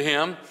came to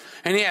him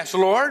and he asked,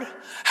 Lord,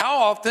 how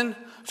often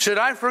should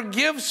I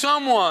forgive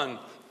someone,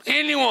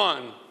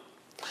 anyone?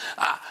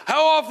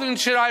 How often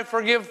should I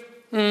forgive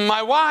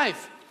my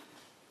wife?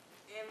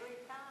 Every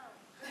time.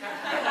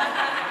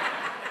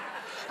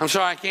 I'm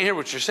sorry, I can't hear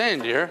what you're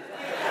saying, dear.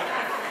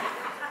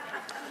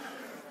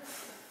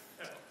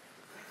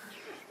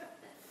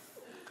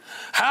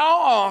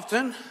 How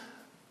often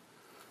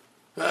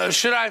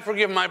should I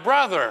forgive my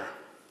brother?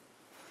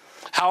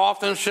 How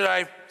often should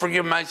I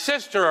forgive my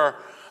sister? Or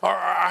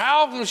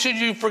how often should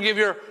you forgive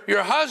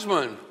your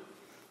husband?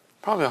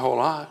 Probably a whole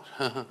lot.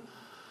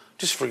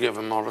 Just forgive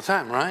him all the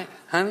time, right,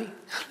 honey?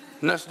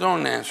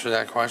 Don't answer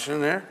that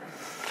question there.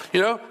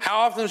 You know,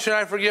 how often should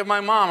I forgive my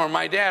mom or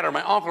my dad or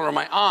my uncle or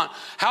my aunt?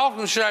 How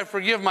often should I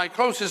forgive my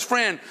closest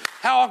friend?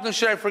 How often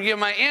should I forgive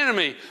my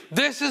enemy?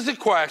 This is the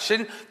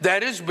question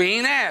that is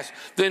being asked.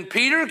 Then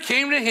Peter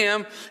came to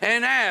him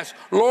and asked,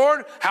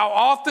 Lord, how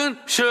often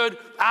should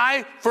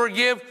I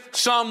forgive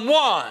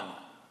someone?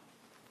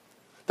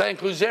 That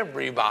includes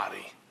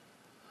everybody.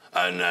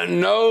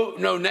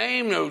 No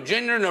name, no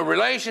gender, no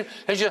relation.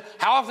 It's just,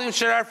 how often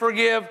should I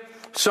forgive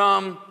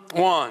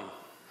someone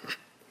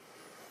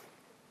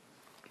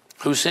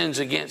who sins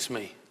against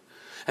me?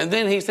 And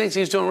then he thinks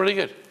he's doing really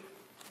good.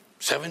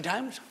 7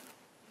 times?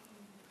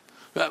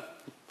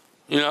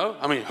 You know,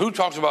 I mean, who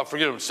talks about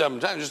forgiving 7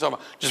 times?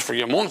 Just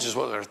forgive them once is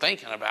what they're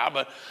thinking about.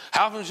 But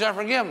how often should I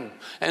forgive them?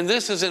 And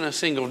this is in a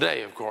single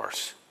day, of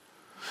course.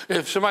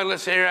 If somebody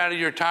lets the air out of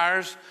your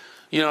tires,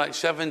 you know, like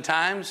 7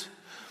 times,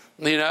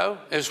 you know,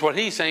 is what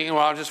he's thinking,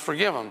 well, I'll just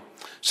forgive them.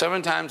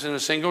 7 times in a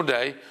single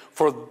day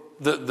for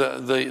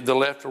the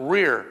left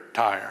rear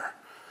tire.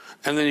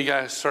 And then you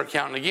got to start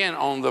counting again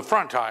on the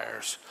front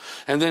tires.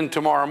 And then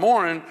tomorrow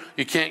morning,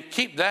 you can't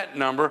keep that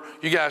number.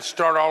 You got to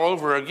start all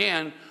over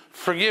again,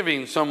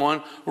 forgiving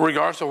someone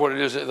regardless of what it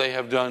is that they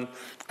have done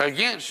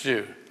against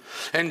you.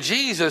 And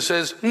Jesus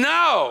says,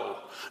 no,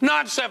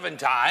 not 7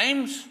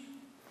 times.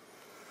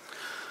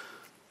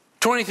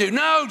 22,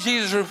 no,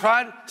 Jesus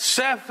replied,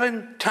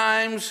 7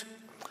 times,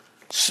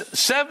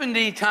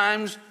 70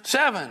 times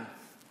 7.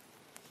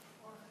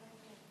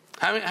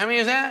 How many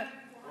is that?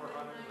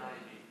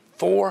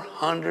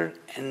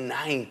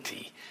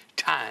 490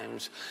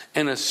 times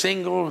in a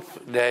single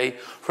day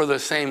for the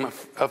same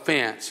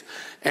offense.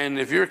 And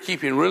if you're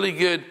keeping really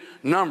good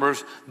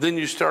numbers, then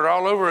you start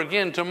all over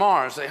again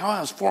tomorrow. Say, oh,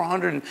 it was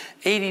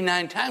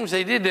 489 times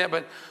they did that,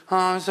 but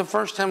it's the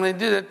first time they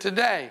did it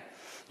today.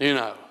 You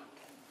know.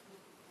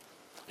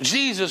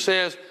 Jesus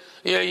says,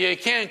 yeah, you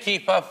can't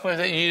keep up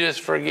with it. You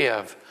just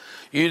forgive.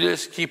 You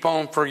just keep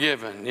on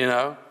forgiving, you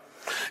know.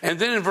 And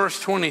then in verse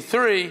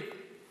 23,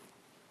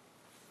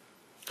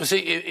 see,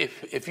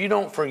 if you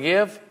don't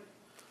forgive,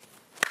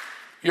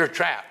 you're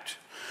trapped.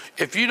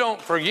 If you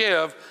don't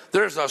forgive,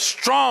 there's a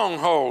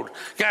stronghold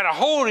got a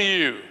hold of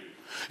you.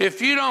 If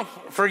you don't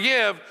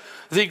forgive,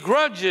 the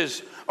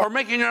grudges are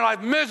making your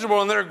life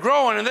miserable and they're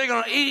growing and they're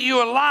going to eat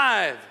you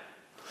alive.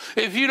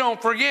 If you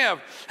don't forgive.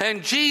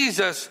 And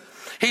Jesus,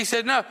 he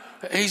said, no,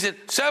 he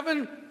said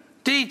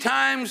 70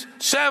 times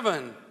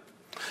 7.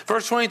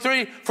 Verse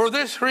 23, for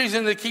this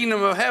reason the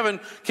kingdom of heaven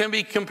can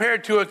be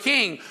compared to a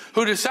king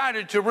who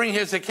decided to bring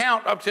his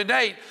account up to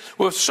date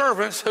with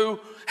servants who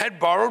had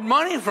borrowed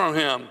money from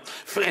him.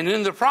 And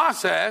in the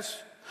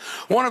process,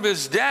 one of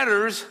his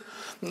debtors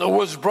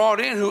was brought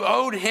in who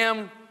owed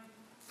him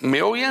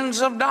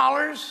millions of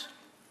dollars,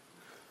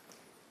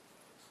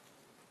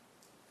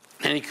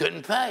 and he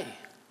couldn't pay.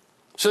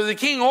 So the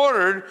king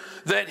ordered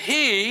that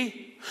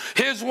he,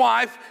 his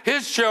wife,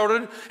 his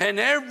children, and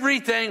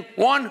everything,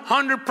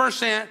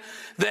 100%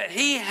 that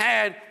he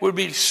had would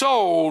be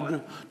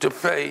sold to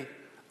pay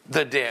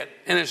the debt,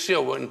 and it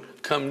still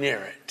wouldn't come near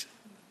it.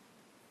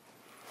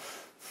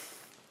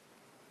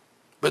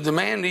 But the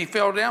man, he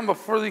fell down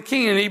before the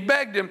king and he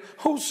begged him,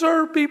 oh,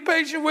 sir, be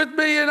patient with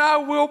me and I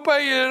will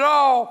pay it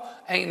all.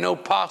 Ain't no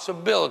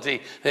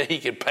possibility that he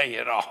could pay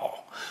it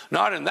all.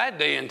 Not in that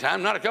day and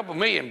time, not a couple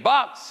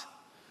 $1,000,000.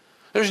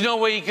 There's no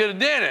way he could have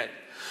did it.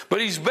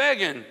 But he's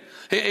begging.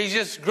 He's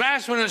just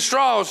grasping at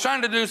straws,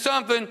 trying to do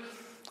something.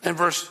 And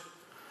verse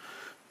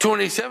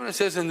 27, it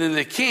says, and then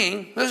the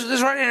king, this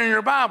is right here in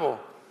your Bible.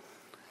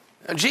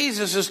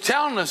 Jesus is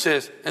telling us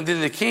this. And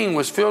then the king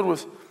was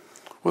filled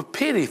with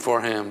pity for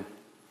him.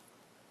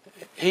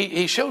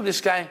 He showed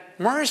this guy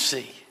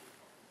mercy.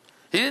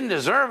 He didn't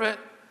deserve it.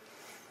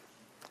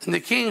 And the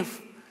king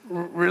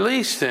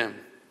released him,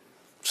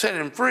 set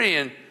him free,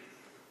 and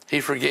he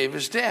forgave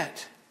his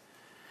debt.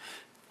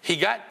 He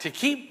got to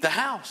keep the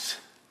house.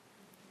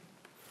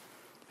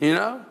 You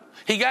know?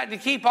 He got to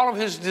keep all of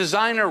his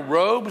designer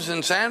robes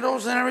and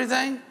sandals and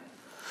everything.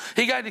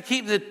 He got to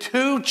keep the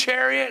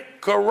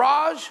 2-chariot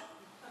garage.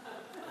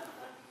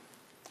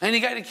 And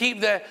he got to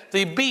keep the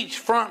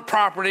beachfront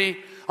property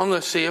on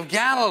the Sea of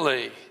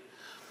Galilee.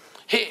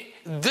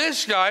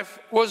 This guy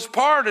was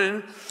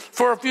pardoned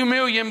for a few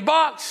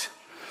 $1,000,000.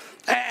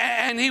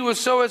 And he was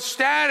so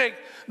ecstatic,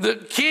 the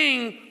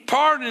king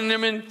pardoned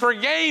him and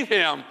forgave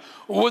him.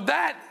 Would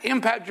that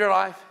impact your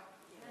life?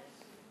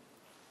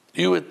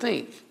 You would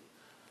think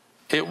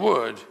it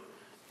would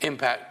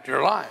impact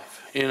your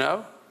life, you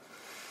know.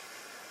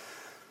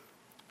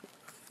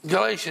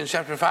 Galatians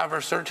chapter 5,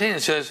 verse 13,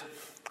 it says,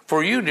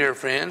 for you, dear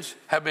friends,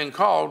 have been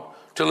called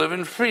to live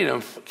in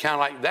freedom. Kind of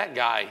like that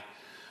guy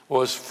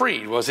was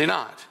freed, was he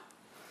not?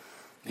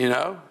 You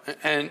know,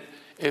 and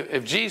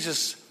if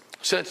Jesus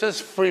sets us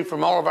free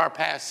from all of our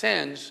past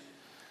sins,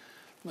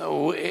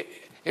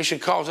 it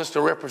should cause us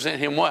to represent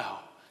him well.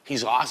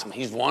 He's awesome.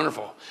 He's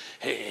wonderful.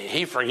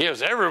 He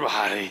forgives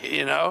everybody,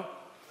 you know.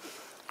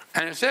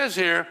 And it says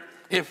here,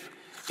 if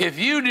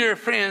you, dear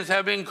friends,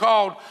 have been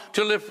called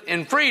to live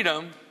in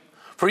freedom,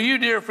 for you,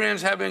 dear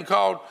friends, have been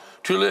called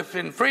to live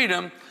in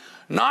freedom,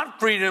 not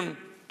freedom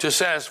to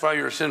satisfy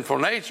your sinful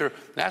nature.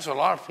 That's what a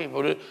lot of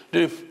people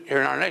do here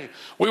in our nation.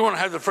 We want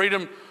to have the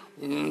freedom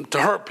to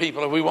hurt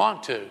people if we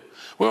want to.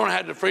 We want to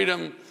have the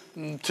freedom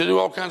to do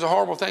all kinds of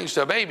horrible things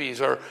to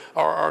babies or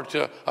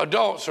to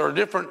adults or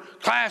different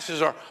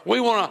classes. Or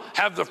we want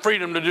to have the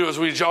freedom to do as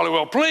we jolly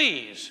well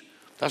please.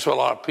 That's what a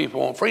lot of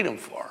people want freedom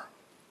for.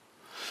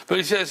 But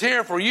he says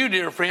here, for you,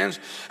 dear friends,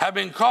 have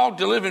been called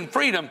to live in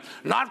freedom,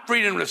 not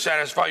freedom to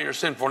satisfy your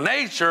sinful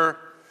nature,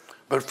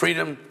 but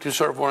freedom to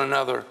serve one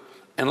another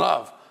in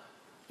love.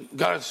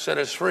 God has set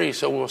us free,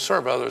 so we'll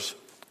serve others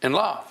in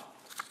love.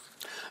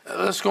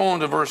 Let's go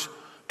on to verse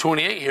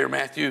 28 here,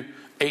 Matthew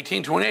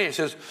 18:28. It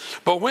says,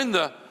 but when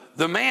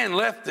the man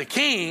left the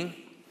king,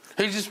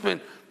 he's just been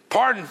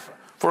pardoned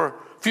for a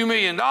few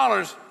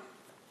 $1,000,000,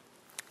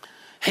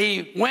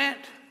 he went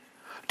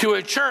to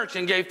a church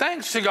and gave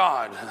thanks to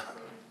God.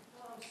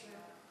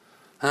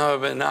 That would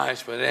have been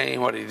nice, but it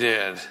ain't what he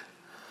did.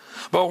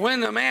 But when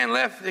the man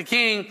left the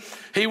king,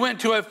 he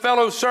went to a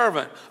fellow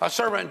servant, a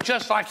servant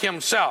just like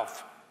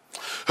himself,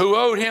 who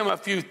owed him a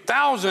few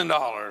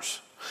 $1,000s.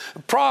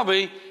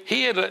 Probably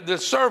he had let the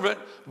servant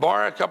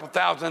borrow a couple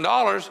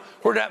 $1,000s.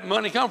 Where'd that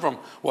money come from?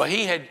 Well,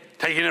 he had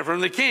taken it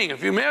from the king, a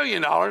few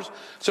 $1,000,000,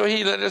 so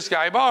he let this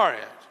guy borrow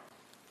it.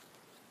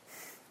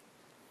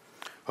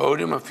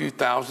 Owed him a few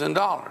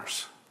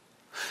 $1,000s.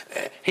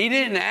 He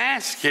didn't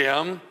ask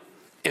him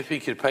if he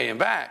could pay him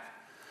back,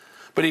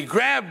 but he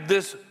grabbed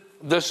this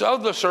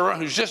other servant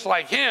who's just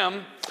like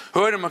him,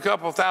 who owed him a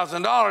couple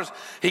 $1,000s.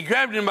 He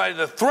grabbed him by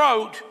the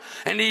throat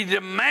and he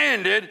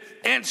demanded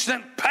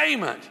instant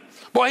payment.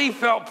 Boy, he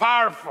felt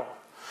powerful.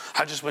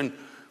 I've just been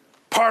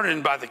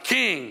pardoned by the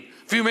king,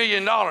 a few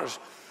 $1,000,000.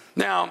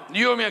 Now,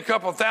 you owe me a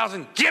couple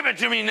 $1,000, give it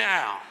to me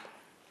now.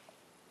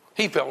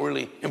 He felt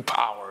really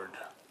empowered.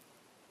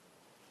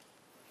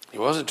 He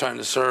wasn't trying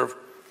to serve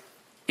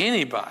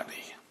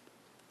anybody,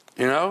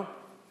 you know.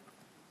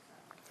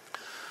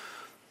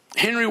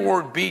 Henry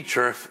Ward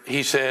Beecher,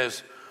 he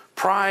says,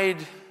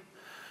 pride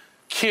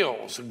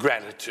kills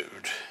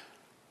gratitude.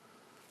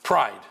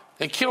 Pride,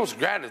 it kills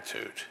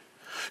gratitude.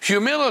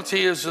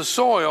 Humility is the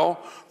soil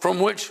from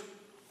which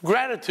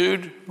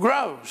gratitude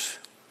grows.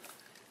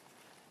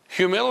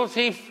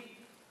 Humility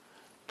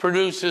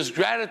produces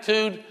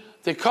gratitude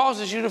that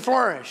causes you to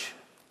flourish.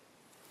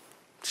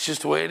 It's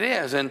just the way it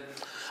is. And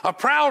a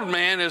proud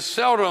man is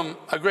seldom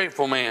a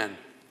grateful man.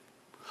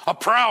 A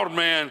proud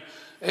man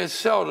is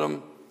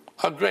seldom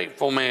a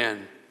grateful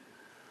man.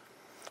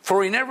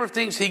 For he never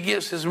thinks he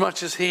gets as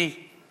much as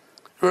he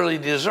really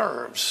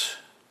deserves.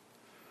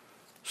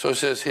 So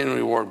says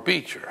Henry Ward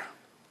Beecher.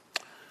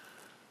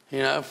 You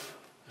know,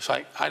 it's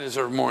like, I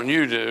deserve more than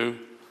you do.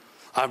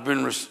 I've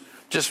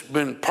just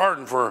been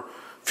pardoned for a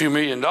few $1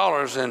 million,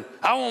 and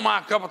I want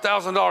my couple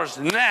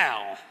 $1,000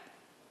 now.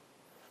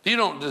 You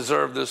don't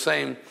deserve the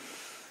same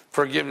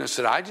forgiveness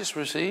that I just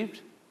received.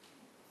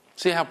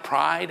 See how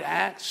pride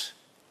acts?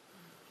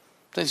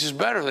 Thinks he's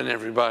better than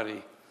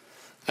everybody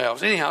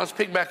else. Anyhow, let's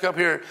pick back up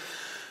here.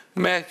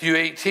 Matthew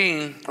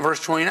 18, verse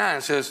 29,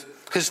 it says,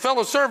 his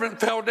fellow servant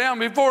fell down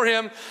before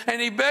him,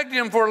 and he begged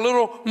him for a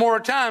little more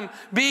time.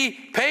 Be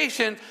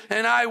patient,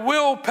 and I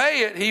will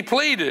pay it, he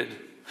pleaded.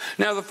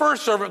 Now, the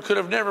first servant could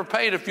have never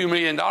paid a few $1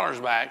 million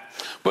back.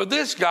 But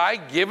this guy,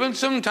 given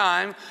some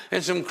time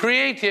and some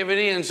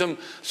creativity and some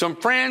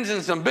friends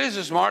and some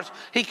business smarts,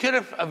 he could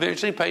have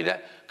eventually paid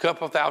that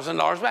couple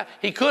 $1,000 back.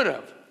 He could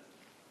have.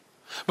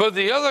 But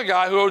the other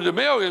guy who owed the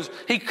millions,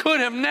 he could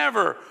have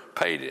never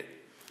paid it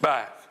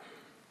back.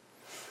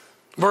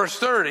 Verse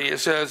 30, it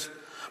says,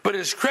 but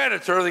his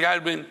creditor, the guy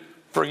had been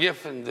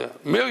forgiven the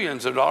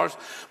millions of dollars,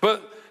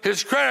 but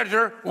his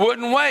creditor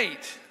wouldn't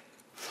wait.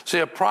 See,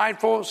 a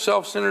prideful,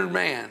 self-centered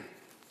man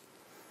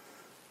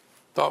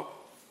thought,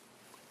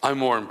 I'm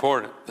more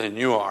important than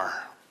you are.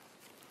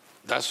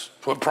 That's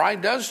what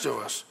pride does to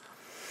us.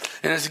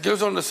 And as it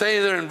goes on to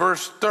say there in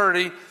verse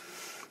 30,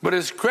 but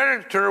his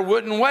creditor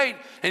wouldn't wait,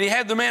 and he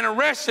had the man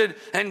arrested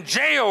and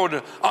jailed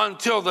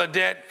until the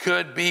debt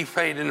could be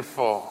paid in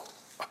full.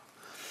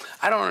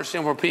 I don't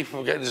understand where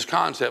people get this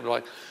concept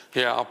like,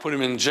 yeah, I'll put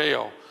him in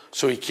jail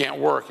so he can't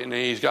work and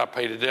then he's got to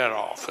pay the debt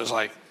off. It's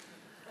like,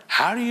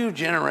 how do you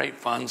generate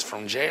funds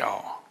from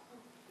jail?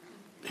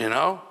 You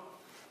know?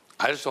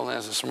 I just don't think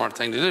that's a smart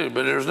thing to do.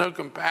 But there's no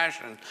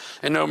compassion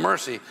and no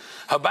mercy.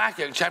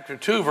 Habakkuk chapter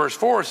 2 verse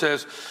 4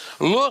 says,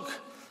 look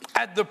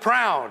at the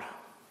proud.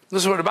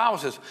 This is what the Bible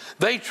says.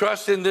 They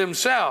trust in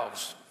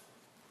themselves.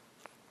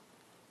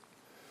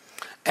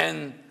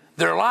 And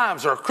their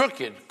lives are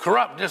crooked,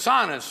 corrupt,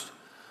 dishonest.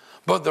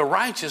 But the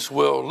righteous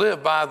will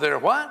live by their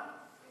what?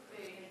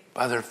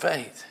 By their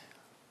faith.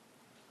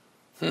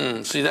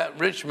 See, that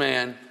rich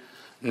man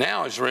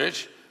now is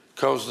rich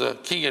because the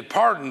king had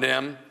pardoned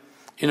him.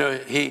 You know,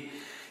 he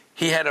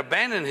had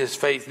abandoned his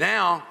faith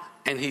now,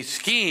 and he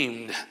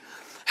schemed.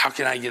 How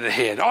can I get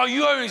ahead? Oh,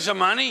 you owe me some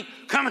money?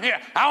 Come here.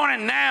 I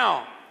want it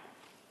now.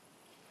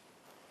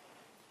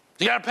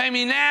 You got to pay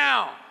me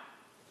now.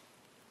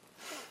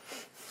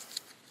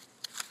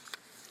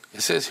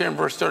 It says here in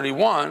verse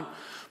 31,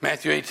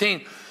 Matthew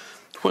 18,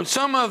 when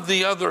some of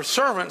the other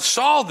servants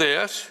saw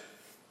this,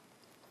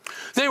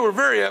 they were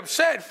very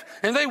upset,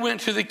 and they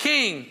went to the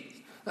king.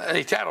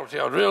 They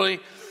tattletaled, really,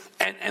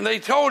 and they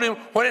told him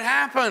what had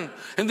happened.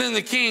 And then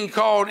the king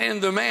called in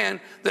the man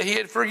that he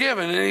had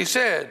forgiven, and he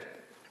said,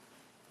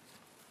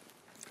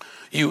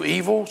 you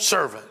evil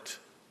servant,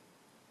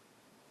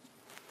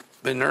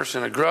 been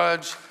nursing a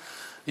grudge,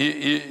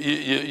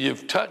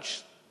 you've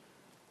touched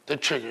the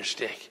trigger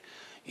stick.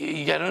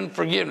 You got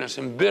unforgiveness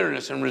and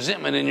bitterness and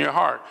resentment in your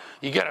heart.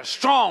 You got a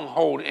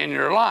stronghold in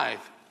your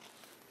life.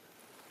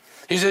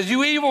 He says,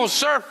 you evil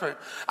serpent,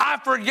 I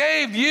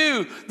forgave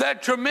you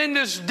that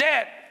tremendous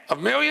debt of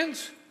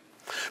millions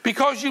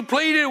because you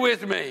pleaded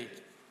with me.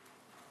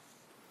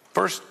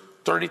 Verse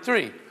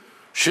 33,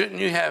 shouldn't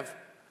you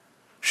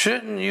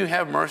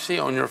have mercy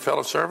on your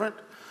fellow servant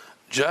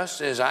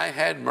just as I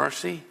had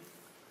mercy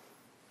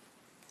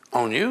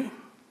on you?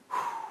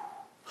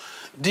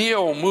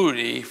 D.L.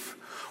 Moody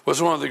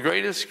was one of the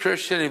greatest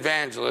Christian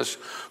evangelists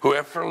who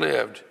ever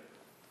lived.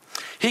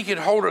 He could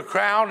hold a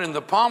crowd in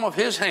the palm of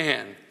his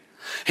hand.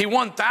 He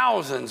won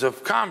thousands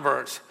of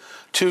converts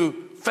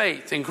to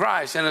faith in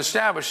Christ and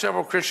established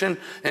several Christian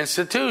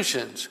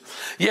institutions.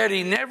 Yet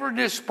he never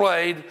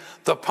displayed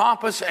the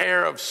pompous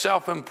air of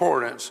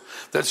self-importance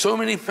that so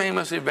many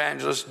famous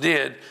evangelists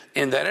did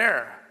in that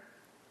era.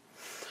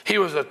 He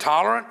was a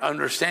tolerant,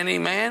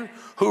 understanding man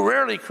who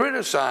rarely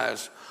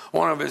criticized.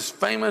 One of his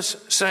famous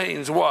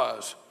sayings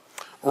was,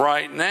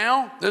 right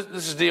now, this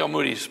is D.L.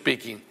 Moody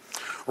speaking,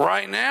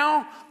 right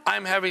now,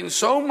 I'm having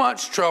so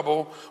much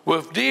trouble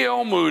with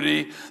D.L.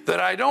 Moody that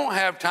I don't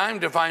have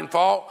time to find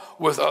fault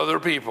with other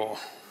people.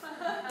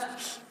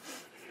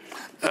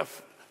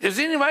 Is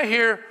anybody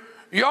here,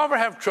 y'all ever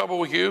have trouble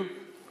with you?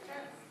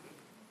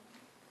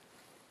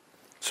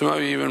 Some of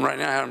you even right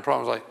now having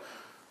problems like,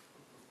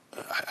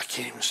 I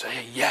can't even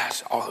say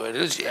yes, although it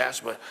is yes,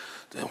 but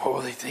then what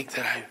will they think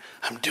that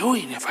I'm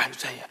doing if I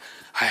say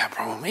I have a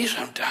problem with me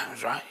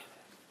sometimes, right?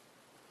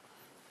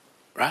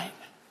 Right?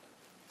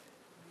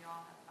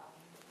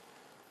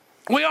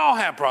 We all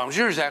have problems.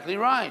 You're exactly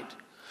right.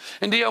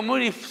 And D.L.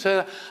 Moody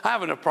said, I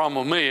have a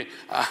problem with me.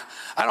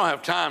 I don't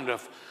have time to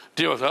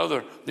deal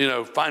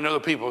with find other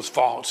people's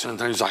faults and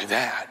things like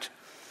that.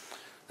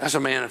 That's a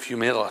man of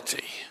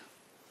humility,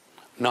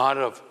 not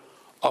of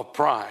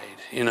pride,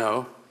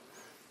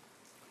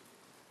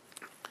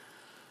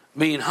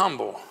 Being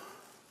humble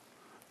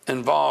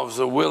involves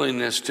a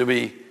willingness to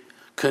be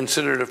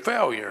considered a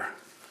failure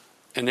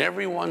in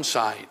everyone's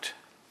sight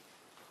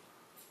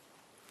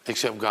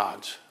except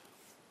God's.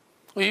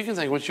 Well, you can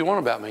think what you want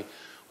about me.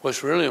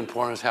 What's really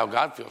important is how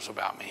God feels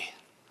about me.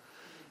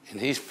 And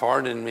He's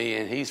pardoned me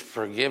and He's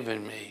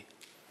forgiven me.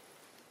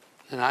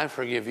 And I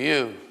forgive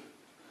you.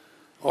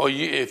 Well,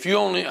 if you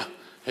only,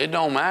 it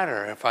don't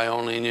matter if I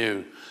only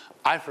knew.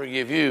 I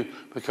forgive you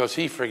because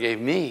He forgave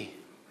me.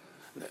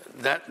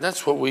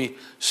 That's what we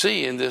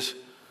see in this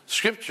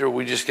scripture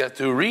we just got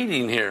through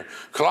reading here.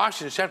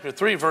 Colossians chapter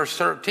 3 verse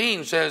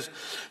 13 says,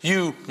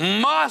 you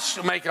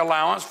must make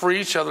allowance for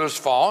each other's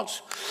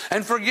faults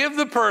and forgive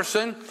the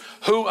person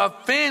who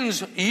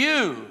offends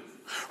you.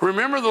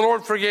 Remember, the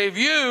Lord forgave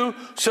you,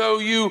 so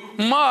you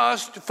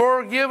must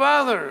forgive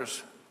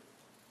others.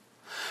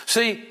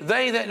 See,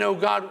 they that know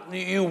God,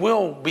 you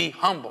will be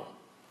humble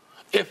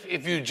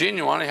if you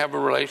genuinely have a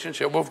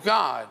relationship with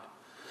God.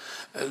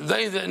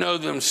 They that know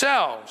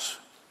themselves,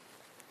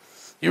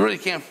 you really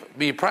can't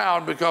be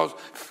proud because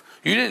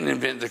you didn't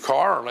invent the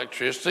car or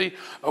electricity.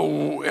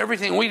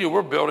 Everything we do,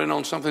 we're building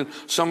on something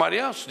somebody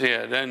else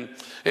did. And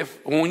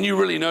when you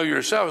really know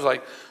yourself, it's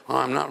like, well,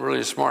 I'm not really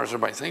as smart as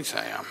everybody thinks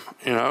I am,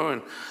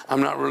 and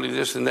I'm not really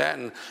this and that.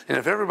 And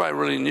if everybody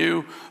really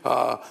knew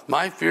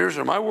my fears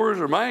or my worries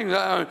or my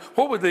anxiety,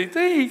 what would they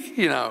think,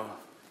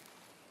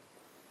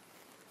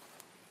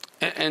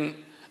 And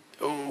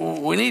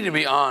we need to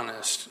be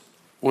honest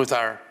with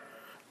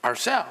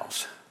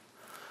ourselves.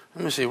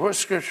 Let me see, what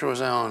scripture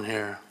was I on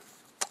here?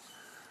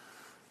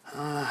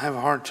 I have a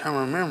hard time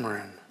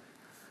remembering.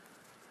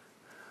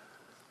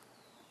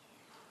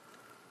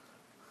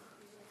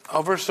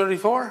 Oh, verse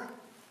 34?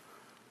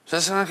 Does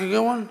that sound like a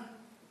good one?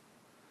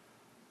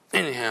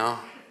 Anyhow.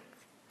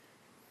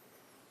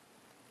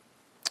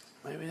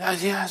 Maybe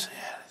that's, yeah,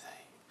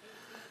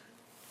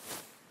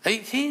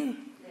 18?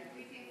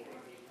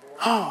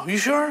 Oh, you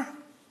sure?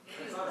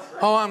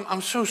 Oh,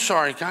 I'm so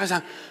sorry, guys.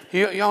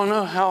 Y'all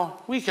know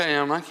how weak I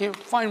am. I can't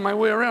find my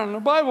way around the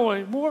Bible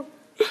anymore.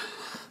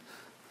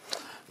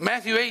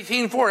 Matthew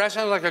 18:4, that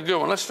sounds like a good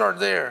one. Let's start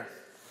there.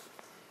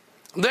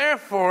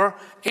 Therefore,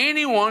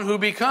 anyone who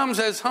becomes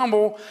as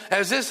humble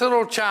as this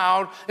little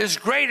child is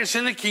greatest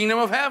in the kingdom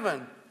of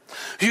heaven.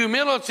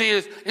 Humility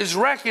is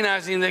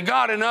recognizing that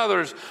God and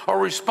others are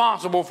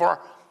responsible for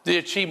the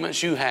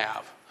achievements you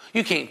have.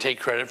 You can't take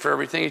credit for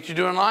everything that you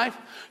do in life.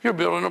 You're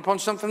building upon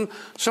something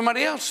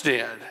somebody else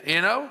did,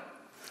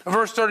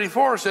 Verse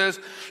 34 says,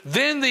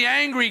 then the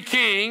angry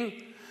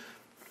king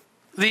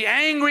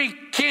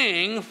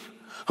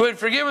who had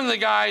forgiven the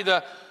guy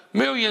the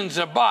millions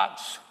of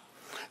bucks,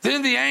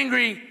 then the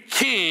angry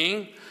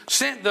king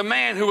sent the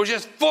man who was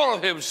just full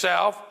of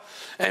himself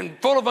and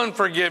full of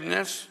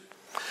unforgiveness.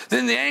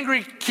 Then the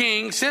angry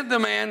king sent the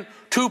man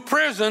to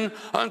prison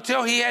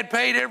until he had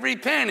paid every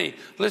penny.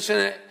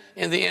 Listen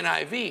in the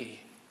NIV.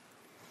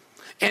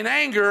 In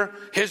anger,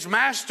 his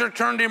master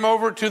turned him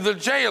over to the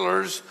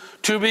jailers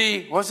to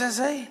be, what's that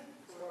say?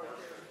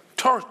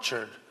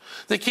 Tortured.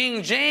 The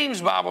King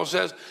James Bible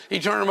says he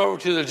turned him over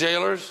to the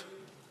jailers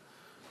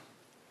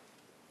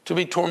to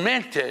be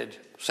tormented.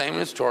 Same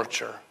as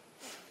torture.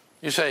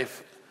 You say,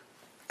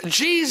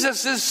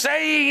 Jesus is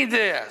saying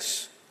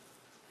this.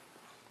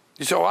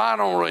 You say, well, I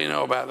don't really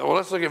know about that. Well,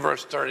 let's look at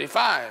verse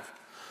 35.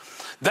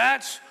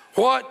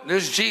 What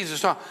is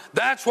Jesus talking?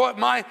 That's what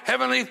my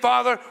heavenly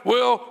Father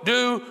will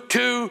do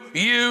to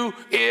you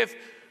if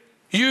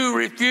you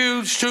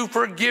refuse to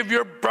forgive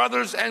your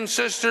brothers and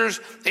sisters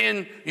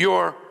in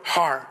your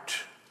heart.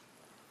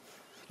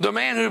 The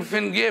man who'd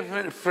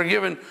been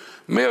forgiven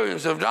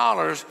millions of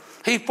dollars,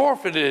 he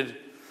forfeited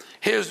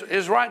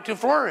his right to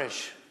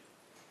flourish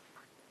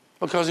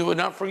because he would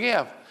not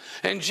forgive.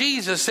 And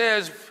Jesus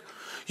says,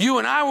 you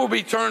and I will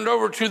be turned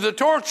over to the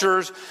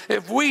torturers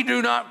if we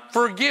do not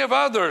forgive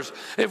others,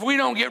 if we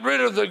don't get rid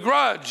of the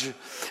grudge,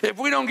 if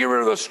we don't get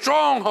rid of the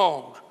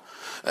stronghold.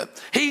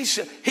 He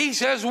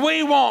says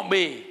we won't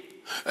be.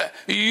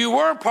 You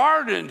were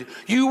pardoned.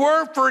 You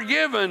were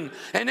forgiven.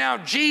 And now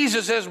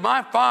Jesus says,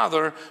 my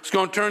Father is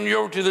going to turn you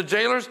over to the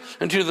jailers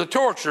and to the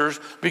torturers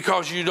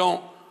because you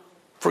don't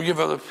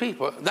forgive other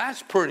people.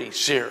 That's pretty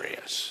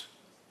serious.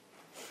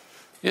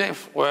 You think,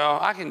 well,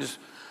 I can just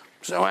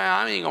say, well,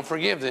 I ain't going to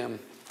forgive them.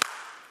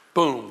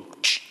 Boom.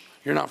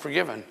 You're not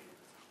forgiven.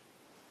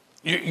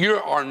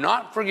 You are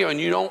not forgiven.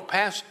 You don't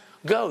pass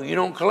go. You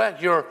don't collect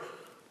your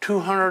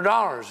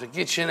 $200 that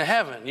gets you into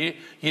heaven. You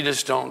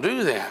just don't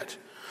do that.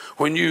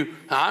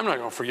 I'm not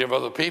going to forgive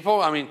other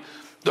people. I mean,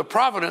 the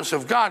providence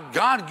of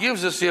God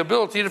gives us the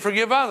ability to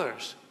forgive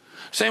others.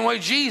 Same way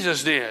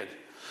Jesus did.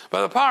 By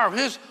the power of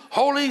His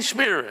Holy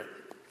Spirit.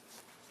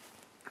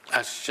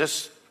 That's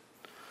just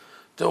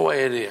the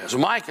way it is.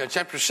 Micah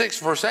chapter 6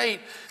 verse 8,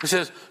 it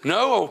says,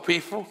 no, O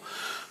people,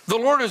 the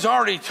Lord has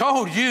already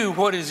told you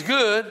what is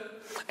good,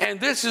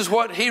 and this is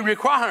what He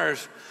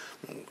requires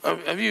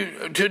of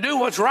you, to do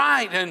what's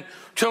right and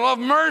to love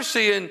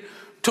mercy and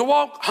to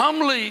walk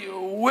humbly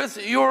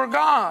with your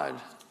God.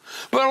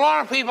 But a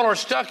lot of people are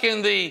stuck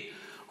in the,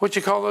 what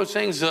you call those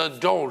things, the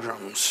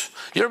doldrums.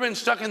 You ever been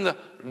stuck in the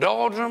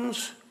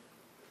doldrums?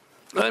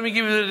 Let me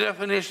give you the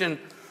definition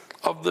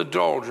of the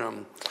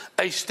doldrum,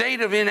 a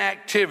state of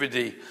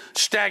inactivity,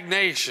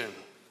 stagnation,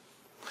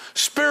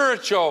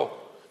 spiritual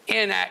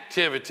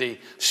inactivity,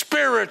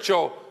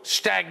 spiritual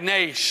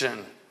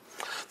stagnation.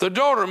 The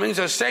doldrum means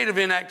a state of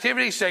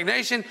inactivity,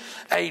 stagnation,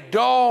 a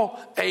dull,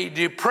 a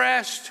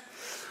depressed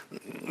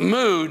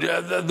mood,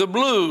 the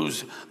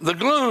blues, the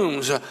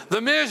glooms,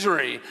 the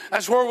misery.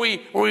 That's where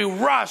we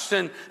rust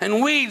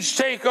and weeds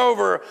take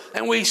over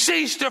and we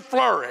cease to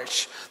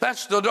flourish.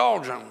 That's the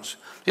doldrums.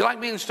 You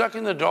like being stuck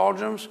in the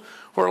doldrums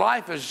where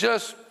life is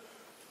just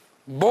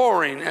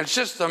boring, it's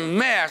just a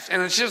mess,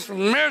 and it's just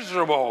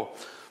miserable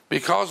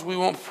because we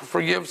won't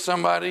forgive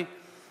somebody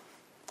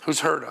who's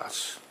hurt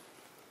us.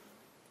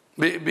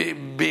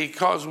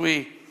 Because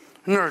we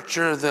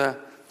nurture the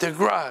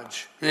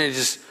grudge, and it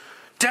just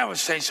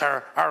devastates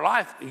our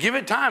life. Give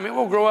it time. It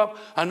will grow up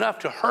enough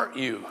to hurt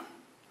you.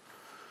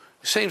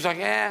 It seems like,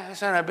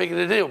 that's not that big of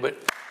a deal, but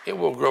it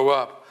will grow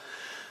up,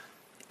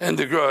 and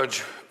the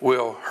grudge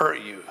will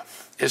hurt you.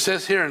 It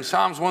says here in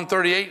Psalms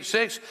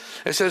 138:6,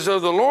 it says, though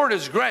the Lord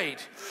is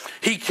great,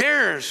 he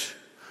cares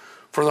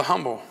for the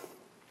humble,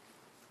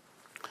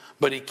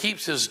 but he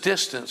keeps his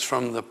distance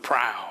from the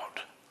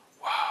proud.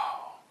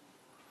 Wow.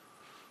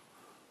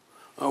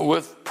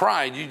 With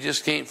pride, you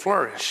just can't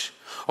flourish.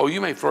 Oh,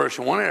 you may flourish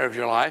in one area of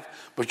your life,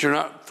 but you're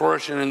not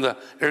flourishing in the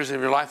areas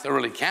of your life that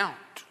really count.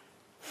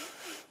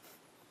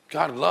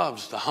 God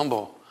loves the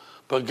humble,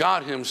 but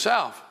God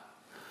himself,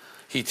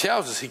 he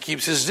tells us he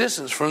keeps his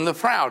distance from the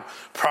proud.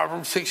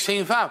 Proverbs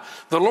 16:5.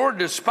 The Lord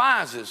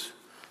despises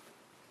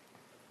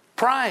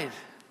pride.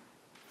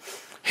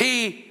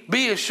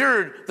 Be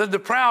assured that the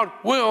proud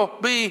will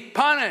be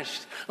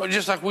punished.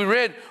 Just like we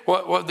read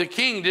what the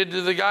king did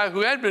to the guy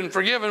who had been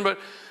forgiven, but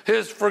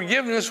his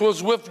forgiveness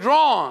was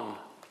withdrawn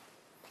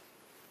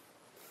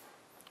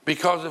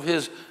because of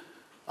his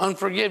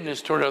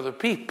unforgiveness toward other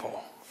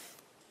people,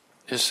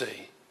 you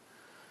see.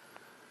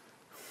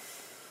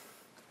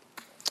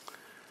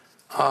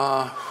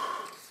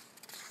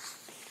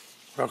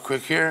 Real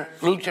quick here,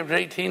 Luke chapter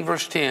 18,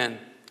 verse 10.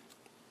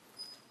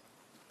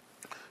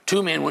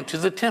 2 men went to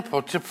the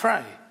temple to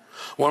pray.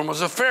 One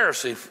was a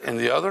Pharisee and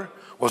the other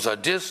was a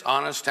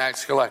dishonest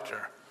tax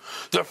collector.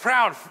 The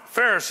proud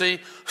Pharisee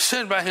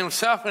stood by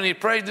himself and he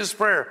prayed this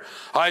prayer.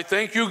 I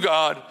thank you,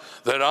 God,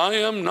 that I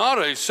am not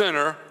a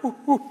sinner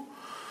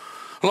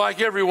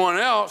like everyone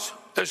else,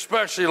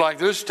 especially like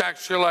this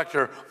tax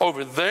collector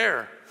over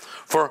there.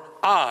 For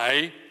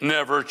I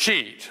never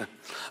cheat.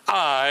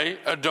 I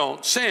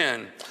don't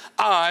sin.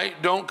 I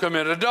don't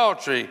commit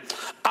adultery.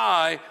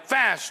 I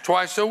fast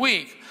twice a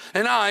week.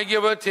 And I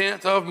give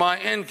 1/10 of my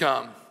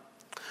income.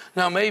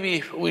 Now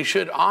maybe we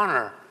should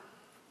honor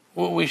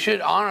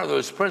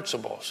those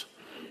principles.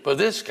 But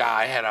this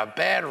guy had a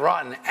bad,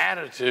 rotten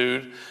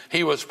attitude.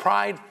 He was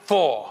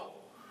prideful.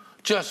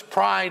 Just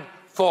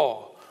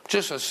prideful.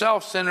 Just a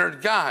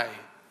self-centered guy.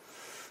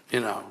 You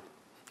know.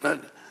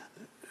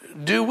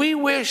 Do we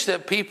wish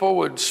that people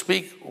would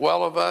speak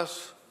well of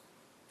us?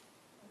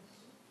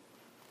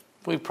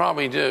 We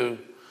probably do.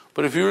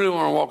 But if you really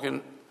want to walk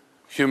in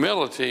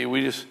humility,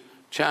 we just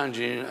challenge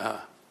you,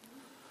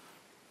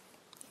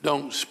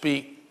 don't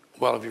speak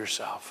well of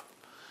yourself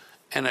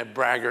in a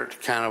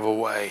braggart kind of a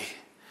way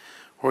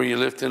where you're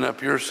lifting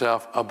up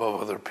yourself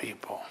above other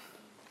people.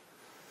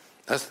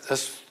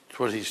 That's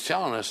what he's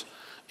telling us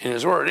in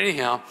his word.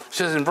 Anyhow, it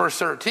says in verse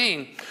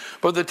 13,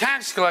 but the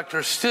tax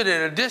collector stood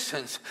at a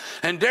distance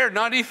and dared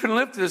not even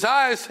lift his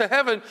eyes to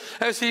heaven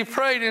as he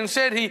prayed and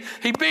said,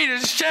 he beat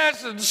his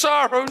chest in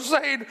sorrow,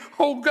 saying,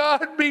 oh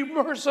God, be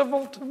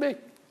merciful to me.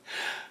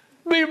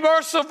 Be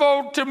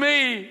merciful to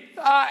me.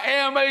 I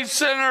am a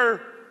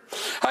sinner.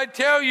 I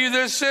tell you,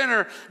 this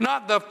sinner,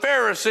 not the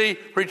Pharisee,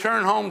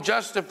 returned home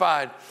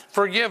justified,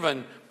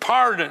 forgiven,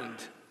 pardoned.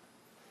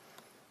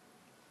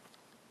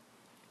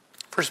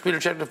 1 Peter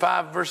chapter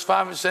 5, verse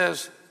 5, it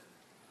says,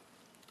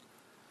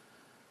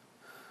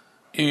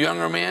 you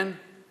younger men,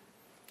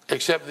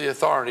 accept the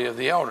authority of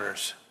the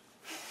elders.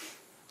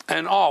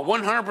 And all,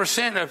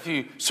 100% of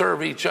you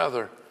serve each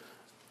other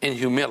in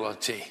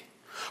humility.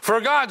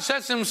 For God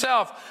sets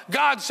himself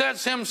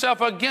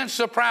against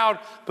the proud,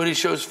 but he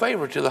shows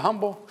favor to the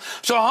humble.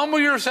 So humble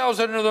yourselves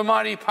under the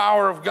mighty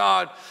power of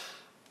God,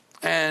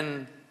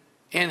 and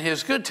in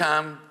his good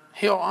time,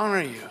 he'll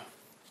honor you.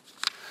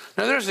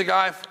 Now there's a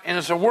guy, and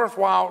it's a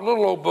worthwhile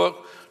little old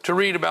book to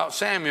read about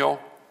Samuel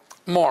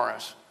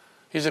Morris.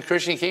 He's a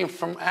Christian, he came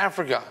from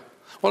Africa.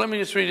 Well, let me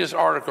just read this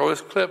article,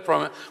 this clip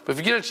from it. But if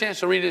you get a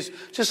chance to read this,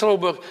 just a little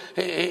book.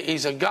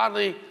 He's a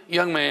godly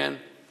young man,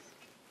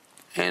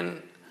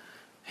 and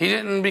he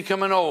didn't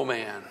become an old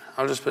man.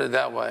 I'll just put it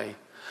that way.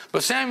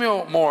 But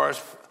Samuel Morris,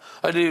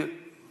 a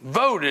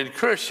devoted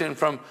Christian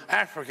from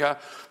Africa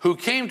who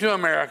came to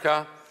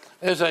America,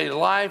 as a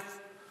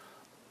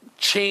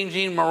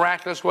life-changing,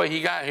 miraculous way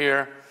he got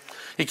here.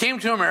 He came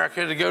to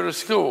America to go to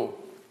school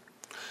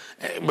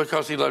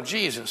because he loved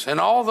Jesus.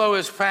 And although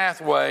his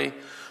pathway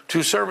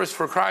to service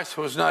for Christ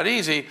was not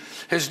easy,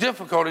 his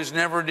difficulties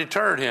never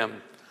deterred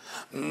him.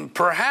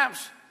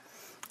 Perhaps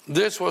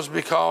this was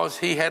because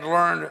he had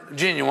learned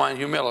genuine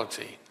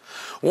humility.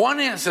 One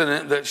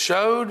incident that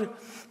showed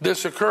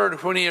this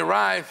occurred when he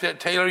arrived at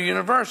Taylor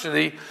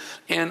University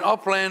in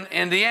Upland,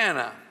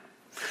 Indiana.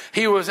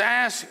 He was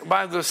asked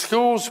by the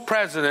school's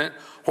president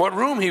what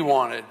room he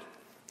wanted,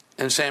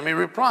 and Sammy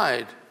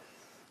replied,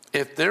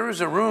 "If there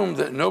is a room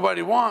that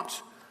nobody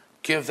wants,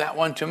 give that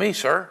one to me,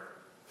 sir."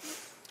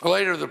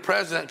 Later, the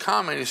president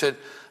commented, he said,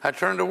 "I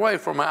turned away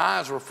for my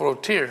eyes were full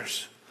of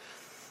tears.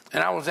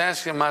 And I was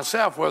asking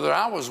myself whether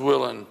I was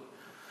willing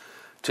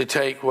to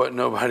take what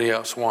nobody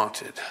else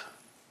wanted."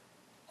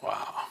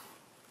 Wow.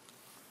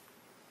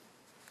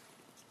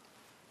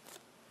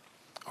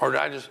 Or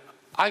did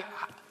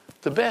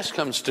the best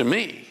comes to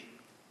me.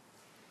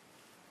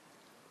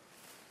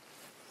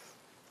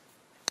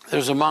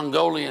 There's a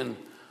Mongolian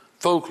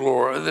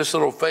folklore, this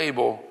little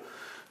fable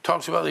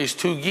talks about these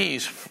two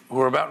geese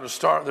who are about to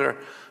start their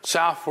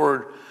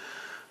southward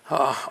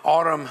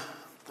autumn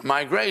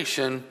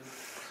migration.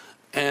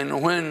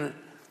 And when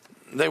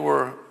they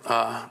were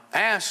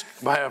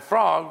asked by a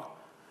frog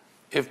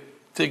if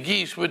the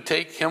geese would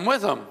take him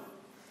with them.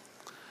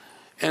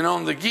 And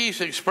on the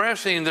geese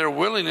expressing their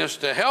willingness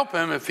to help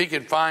him if he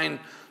could find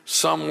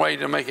some way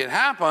to make it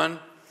happen,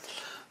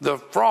 the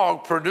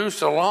frog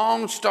produced a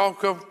long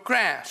stalk of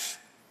grass.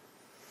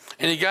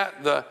 And he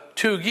got the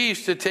two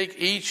geese to take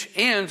each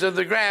ends of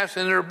the grass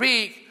in their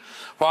beak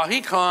while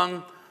he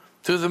clung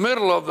to the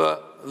middle of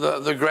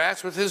the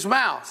grass with his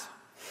mouth.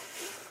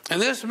 In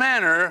this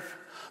manner,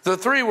 the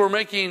three were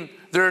making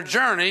their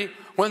journey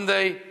when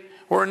they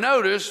were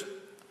noticed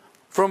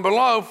from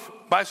below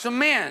by some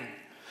men.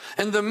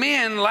 And the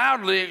men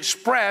loudly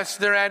expressed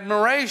their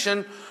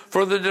admiration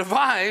for the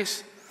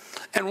device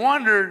and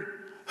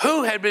wondered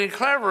who had been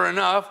clever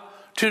enough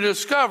to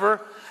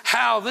discover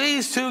how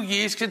these two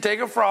geese could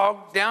take a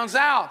frog down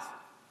south.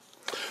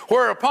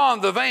 Whereupon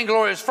the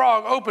vainglorious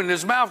frog opened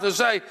his mouth to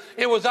say,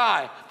 "It was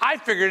I. I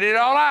figured it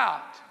all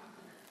out."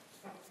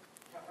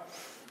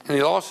 And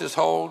he lost his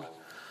hold,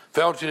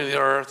 fell to the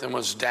earth, and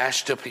was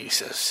dashed to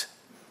pieces.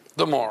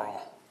 The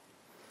moral: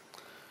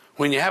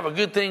 when you have a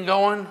good thing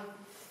going,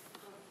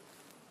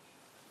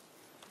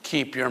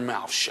 keep your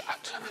mouth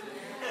shut.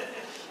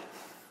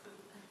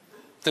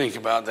 Think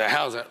about that.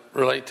 How does that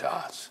relate to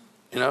us?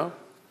 You know?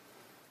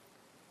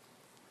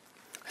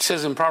 It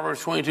says in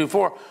Proverbs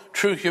 22:4,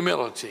 true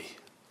humility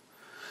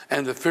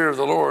and the fear of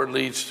the Lord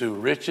leads to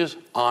riches,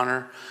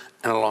 honor,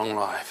 and a long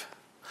life.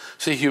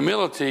 See,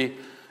 humility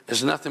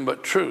is nothing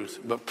but truth,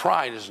 but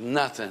pride is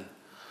nothing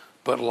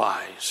but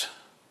lies.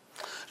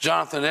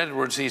 Jonathan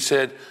Edwards, he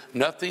said,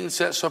 nothing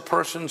sets a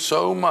person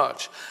so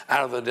much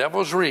out of the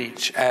devil's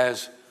reach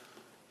as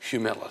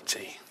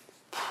humility.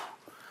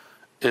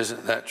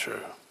 Isn't that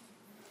true?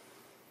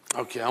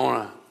 Okay, I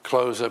want to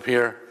close up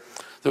here.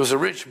 There was a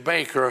rich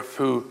baker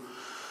who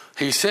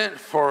he sent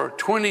for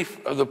 20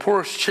 of the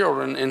poorest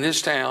children in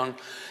his town,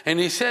 and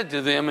he said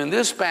to them, "In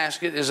this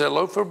basket is a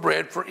loaf of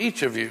bread for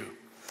each of you.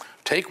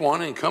 Take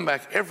one and come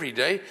back every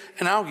day,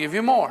 and I'll give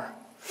you more."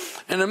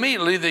 And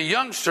immediately the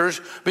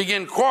youngsters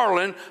began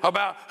quarreling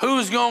about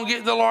who's going to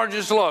get the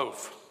largest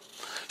loaf.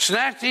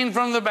 Snatching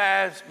from the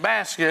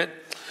basket,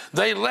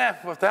 they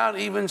left without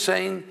even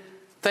saying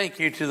thank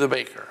you to the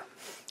baker.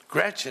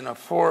 Gretchen, a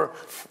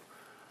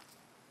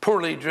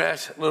poorly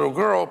dressed little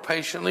girl,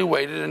 patiently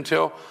waited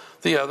until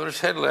the others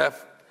had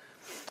left.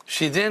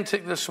 She then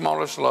took the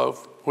smallest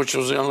loaf, which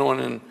was the only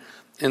one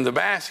in the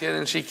basket,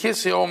 and she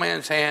kissed the old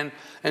man's hand,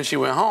 and she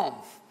went home.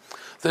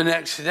 The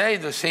next day,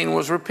 the scene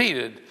was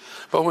repeated.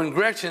 But when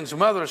Gretchen's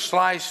mother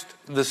sliced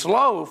this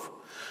loaf,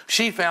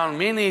 she found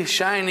many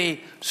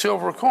shiny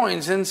silver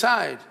coins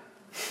inside.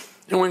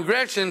 And when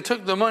Gretchen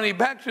took the money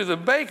back to the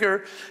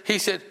baker, he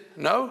said,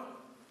 "No,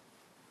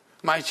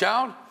 my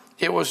child,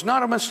 it was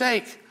not a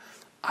mistake.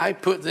 I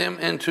put them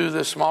into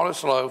the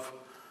smallest loaf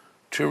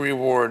to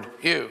reward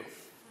you."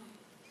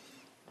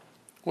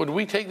 Would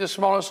we take the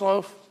smallest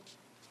loaf?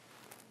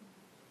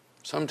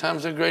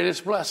 Sometimes the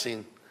greatest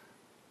blessing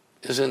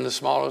is in the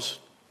smallest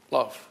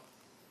loaf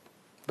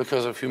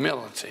because of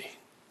humility,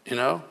 you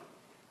know?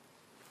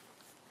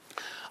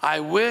 I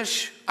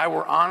wish I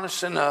were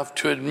honest enough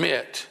to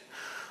admit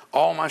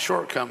all my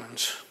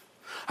shortcomings.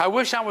 I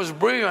wish I was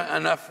brilliant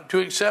enough to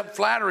accept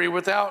flattery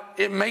without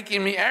it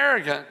making me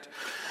arrogant.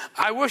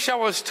 I wish I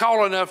was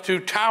tall enough to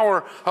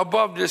tower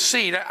above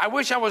deceit. I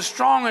wish I was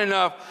strong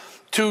enough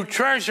to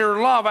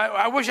treasure love.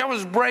 I wish I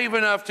was brave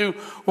enough to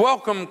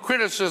welcome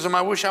criticism.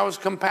 I wish I was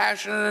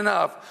compassionate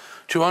enough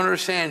to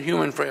understand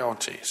human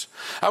frailties.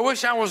 I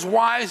wish I was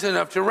wise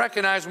enough to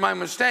recognize my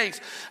mistakes.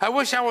 I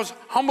wish I was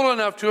humble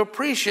enough to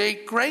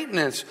appreciate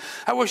greatness.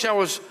 I wish I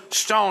was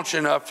staunch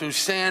enough to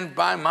stand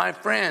by my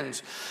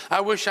friends. I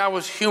wish I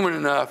was human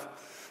enough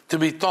to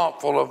be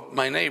thoughtful of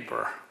my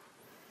neighbor.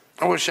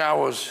 I wish I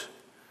was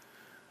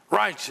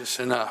righteous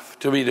enough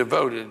to be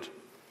devoted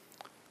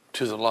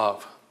to the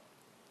love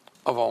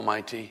of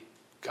Almighty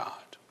God.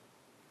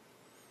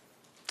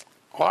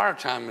 Well, our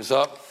time is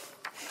up,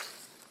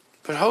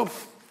 but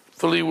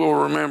hopefully we'll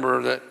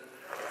remember that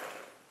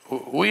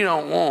we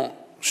don't want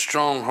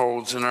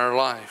strongholds in our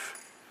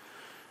life.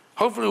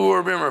 Hopefully we'll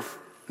remember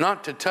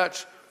not to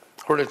touch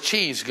where the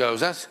cheese goes.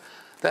 That's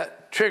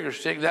that trigger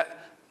stick,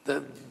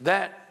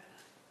 that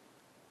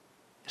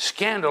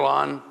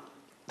scandalon,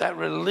 that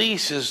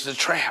releases the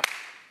trap.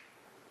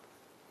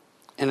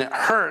 And it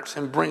hurts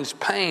and brings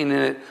pain,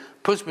 and it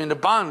puts me into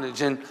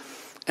bondage. And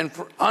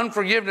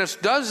unforgiveness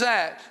does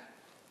that.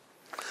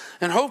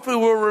 And hopefully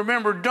we'll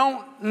remember,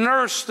 don't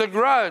nurse the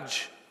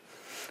grudge.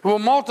 It will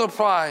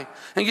multiply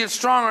and get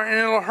stronger, and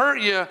it'll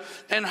hurt you.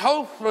 And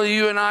hopefully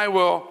you and I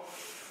will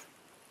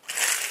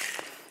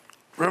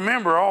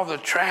remember all the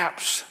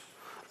traps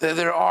that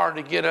there are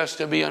to get us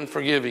to be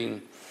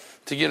unforgiving,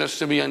 to get us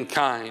to be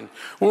unkind.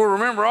 We'll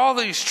remember all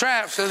these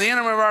traps at the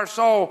enemy of our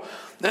soul.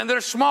 And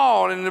they're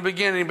small in the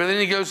beginning, but then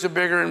he goes to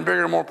bigger and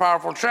bigger, more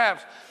powerful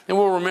traps. And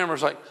we'll remember,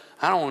 it's like,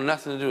 I don't want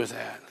nothing to do with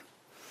that.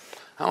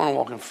 I want to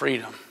walk in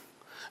freedom.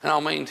 And I'll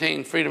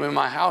maintain freedom in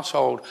my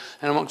household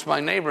and amongst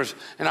my neighbors.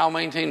 And I'll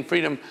maintain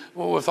freedom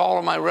with all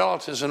of my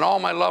relatives and all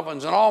my loved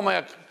ones and all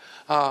my,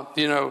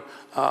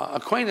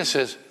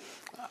 acquaintances.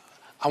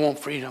 I want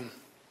freedom.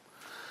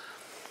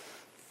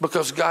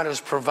 Because God has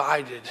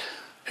provided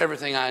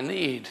everything I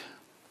need.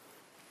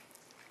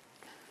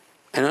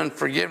 And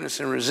unforgiveness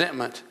and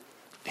resentment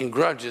and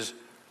grudges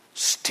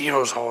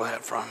steals all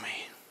that from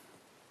me.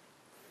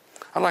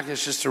 I'd like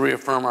us just to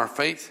reaffirm our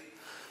faith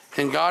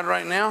in God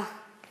right now.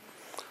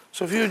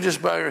 So if you would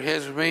just bow your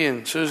heads with me,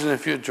 and Susan,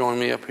 if you'd join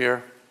me up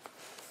here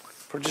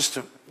for just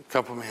a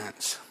couple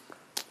minutes.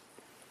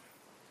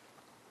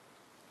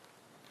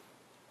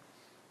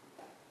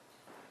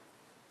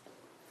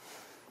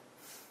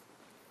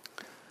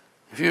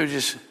 If you would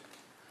just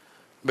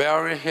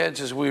bow your heads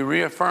as we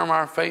reaffirm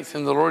our faith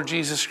in the Lord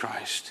Jesus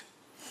Christ.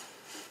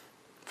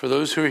 For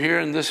those who are here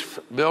in this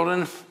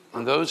building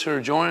and those who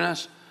are joining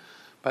us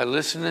by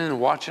listening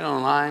and watching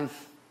online,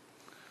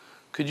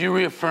 could you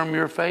reaffirm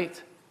your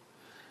faith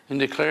and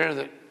declare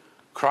that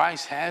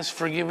Christ has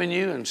forgiven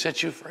you and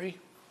set you free?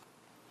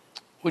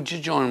 Would you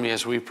join me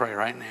as we pray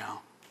right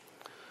now?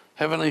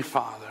 Heavenly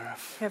Father.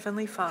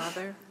 Heavenly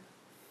Father.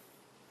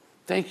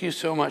 Thank you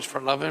so much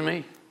for loving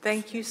me.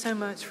 Thank you so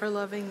much for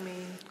loving me.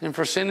 And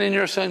for sending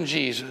your son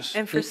Jesus.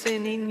 And for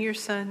sending your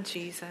son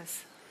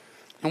Jesus.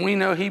 And we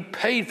know he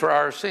paid for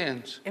our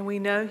sins. And we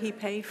know he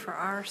paid for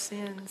our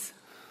sins.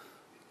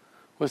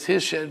 With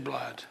his shed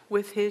blood.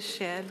 With his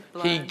shed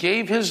blood. He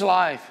gave his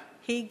life.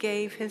 He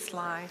gave his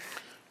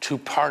life. To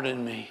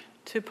pardon me.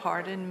 To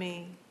pardon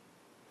me.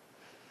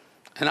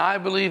 And I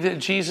believe that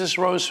Jesus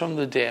rose from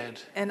the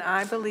dead. And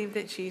I believe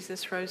that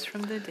Jesus rose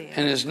from the dead.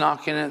 And is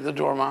knocking at the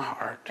door of my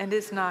heart. And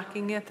is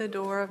knocking at the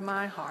door of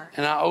my heart.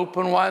 And I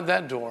open wide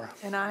that door.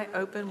 And I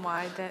open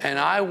wide that door. And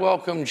I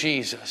welcome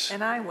Jesus.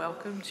 And I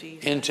welcome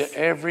Jesus. Into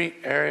every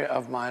area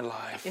of my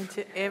life.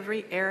 Into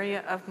every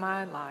area of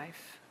my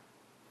life.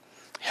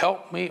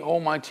 Help me,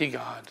 Almighty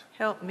God.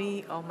 Help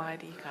me,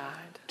 Almighty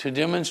God. To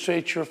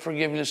demonstrate your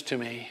forgiveness to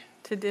me.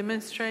 To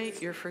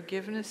demonstrate your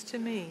forgiveness to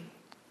me.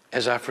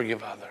 As I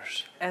forgive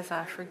others. As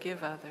I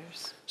forgive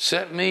others.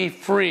 Set me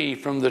free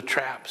from the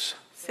traps.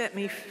 Set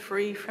me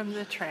free from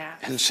the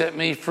traps. And set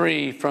me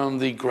free from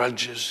the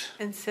grudges.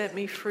 And set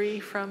me free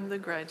from the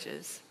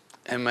grudges.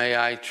 And may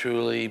I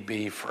truly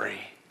be free.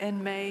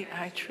 And may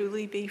I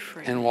truly be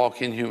free. And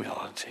walk in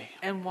humility.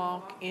 And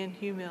walk in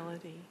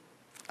humility.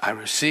 I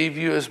receive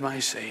you as my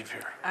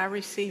Savior. I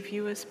receive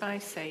you as my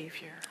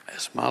Savior.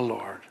 As my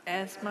Lord.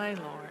 As my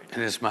Lord.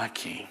 And as my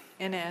King.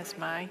 And as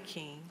my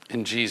King.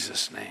 In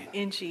Jesus' name.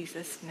 In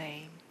Jesus'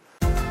 name.